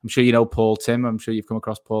 I'm sure you know Paul, Tim. I'm sure you've come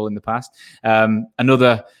across Paul in the past.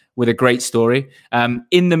 Another with a great story.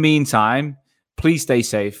 In the meantime, please stay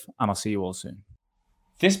safe, and I'll see you all soon.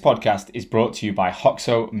 This podcast is brought to you by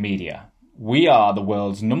Hoxo Media. We are the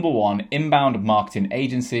world's #1 inbound marketing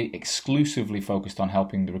agency exclusively focused on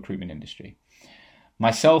helping the recruitment industry.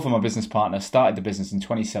 Myself and my business partner started the business in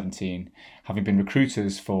 2017, having been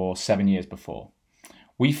recruiters for 7 years before.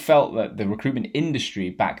 We felt that the recruitment industry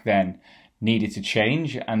back then needed to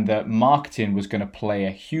change and that marketing was going to play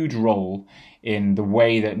a huge role in the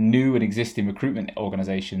way that new and existing recruitment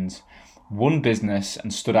organizations won business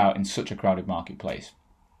and stood out in such a crowded marketplace.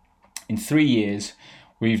 In 3 years,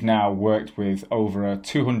 we've now worked with over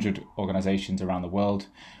 200 organizations around the world.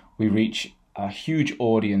 We reach a huge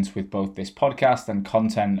audience with both this podcast and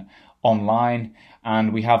content online,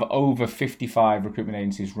 and we have over 55 recruitment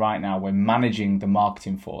agencies right now we're managing the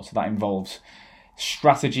marketing for. So that involves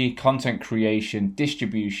strategy, content creation,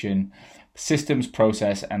 distribution, systems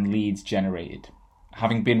process, and leads generated.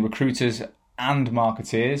 Having been recruiters and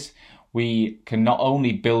marketeers, we can not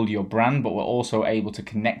only build your brand, but we're also able to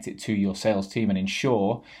connect it to your sales team and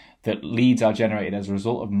ensure that leads are generated as a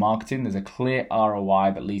result of marketing. There's a clear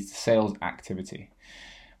ROI that leads to sales activity.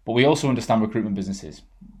 But we also understand recruitment businesses.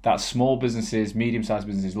 That's small businesses, medium-sized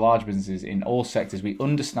businesses, large businesses in all sectors. We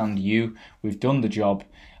understand you, we've done the job,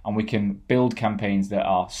 and we can build campaigns that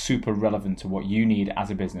are super relevant to what you need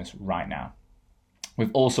as a business right now.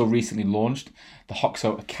 We've also recently launched the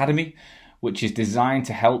Hoxo Academy, which is designed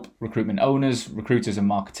to help recruitment owners, recruiters, and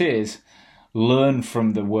marketeers learn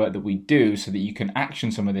from the work that we do so that you can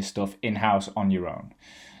action some of this stuff in-house on your own.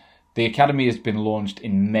 The Academy has been launched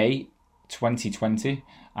in May 2020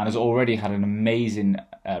 and has already had an amazing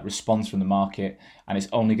response from the market, and it's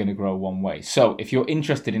only going to grow one way. So if you're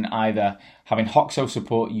interested in either having Hoxo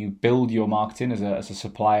support you build your marketing as a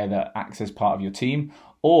supplier that acts as part of your team,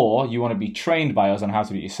 or you want to be trained by us on how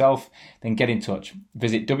to do it yourself, then get in touch.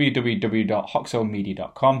 Visit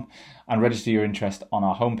www.hoxomedia.com and register your interest on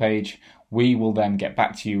our homepage. We will then get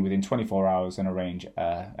back to you within 24 hours and arrange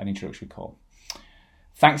an introductory call.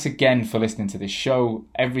 Thanks again for listening to this show.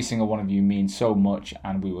 Every single one of you means so much,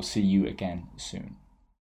 and we will see you again soon.